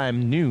 Keys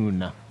time,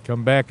 noon.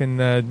 Come back,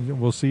 and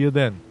we'll see you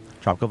then.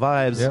 Tropical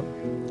vibes. Yep.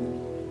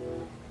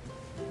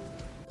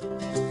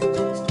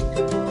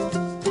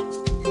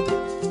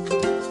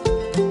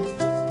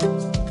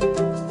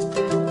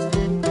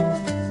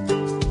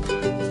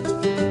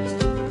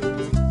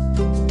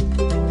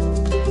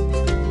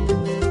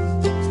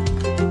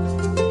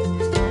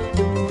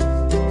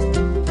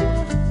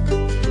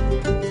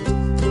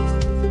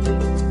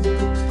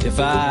 If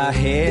I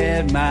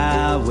had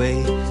my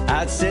way,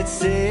 I'd set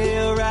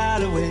sail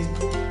right away.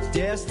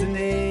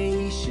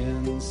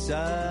 Destination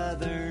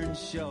Southern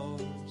Shore.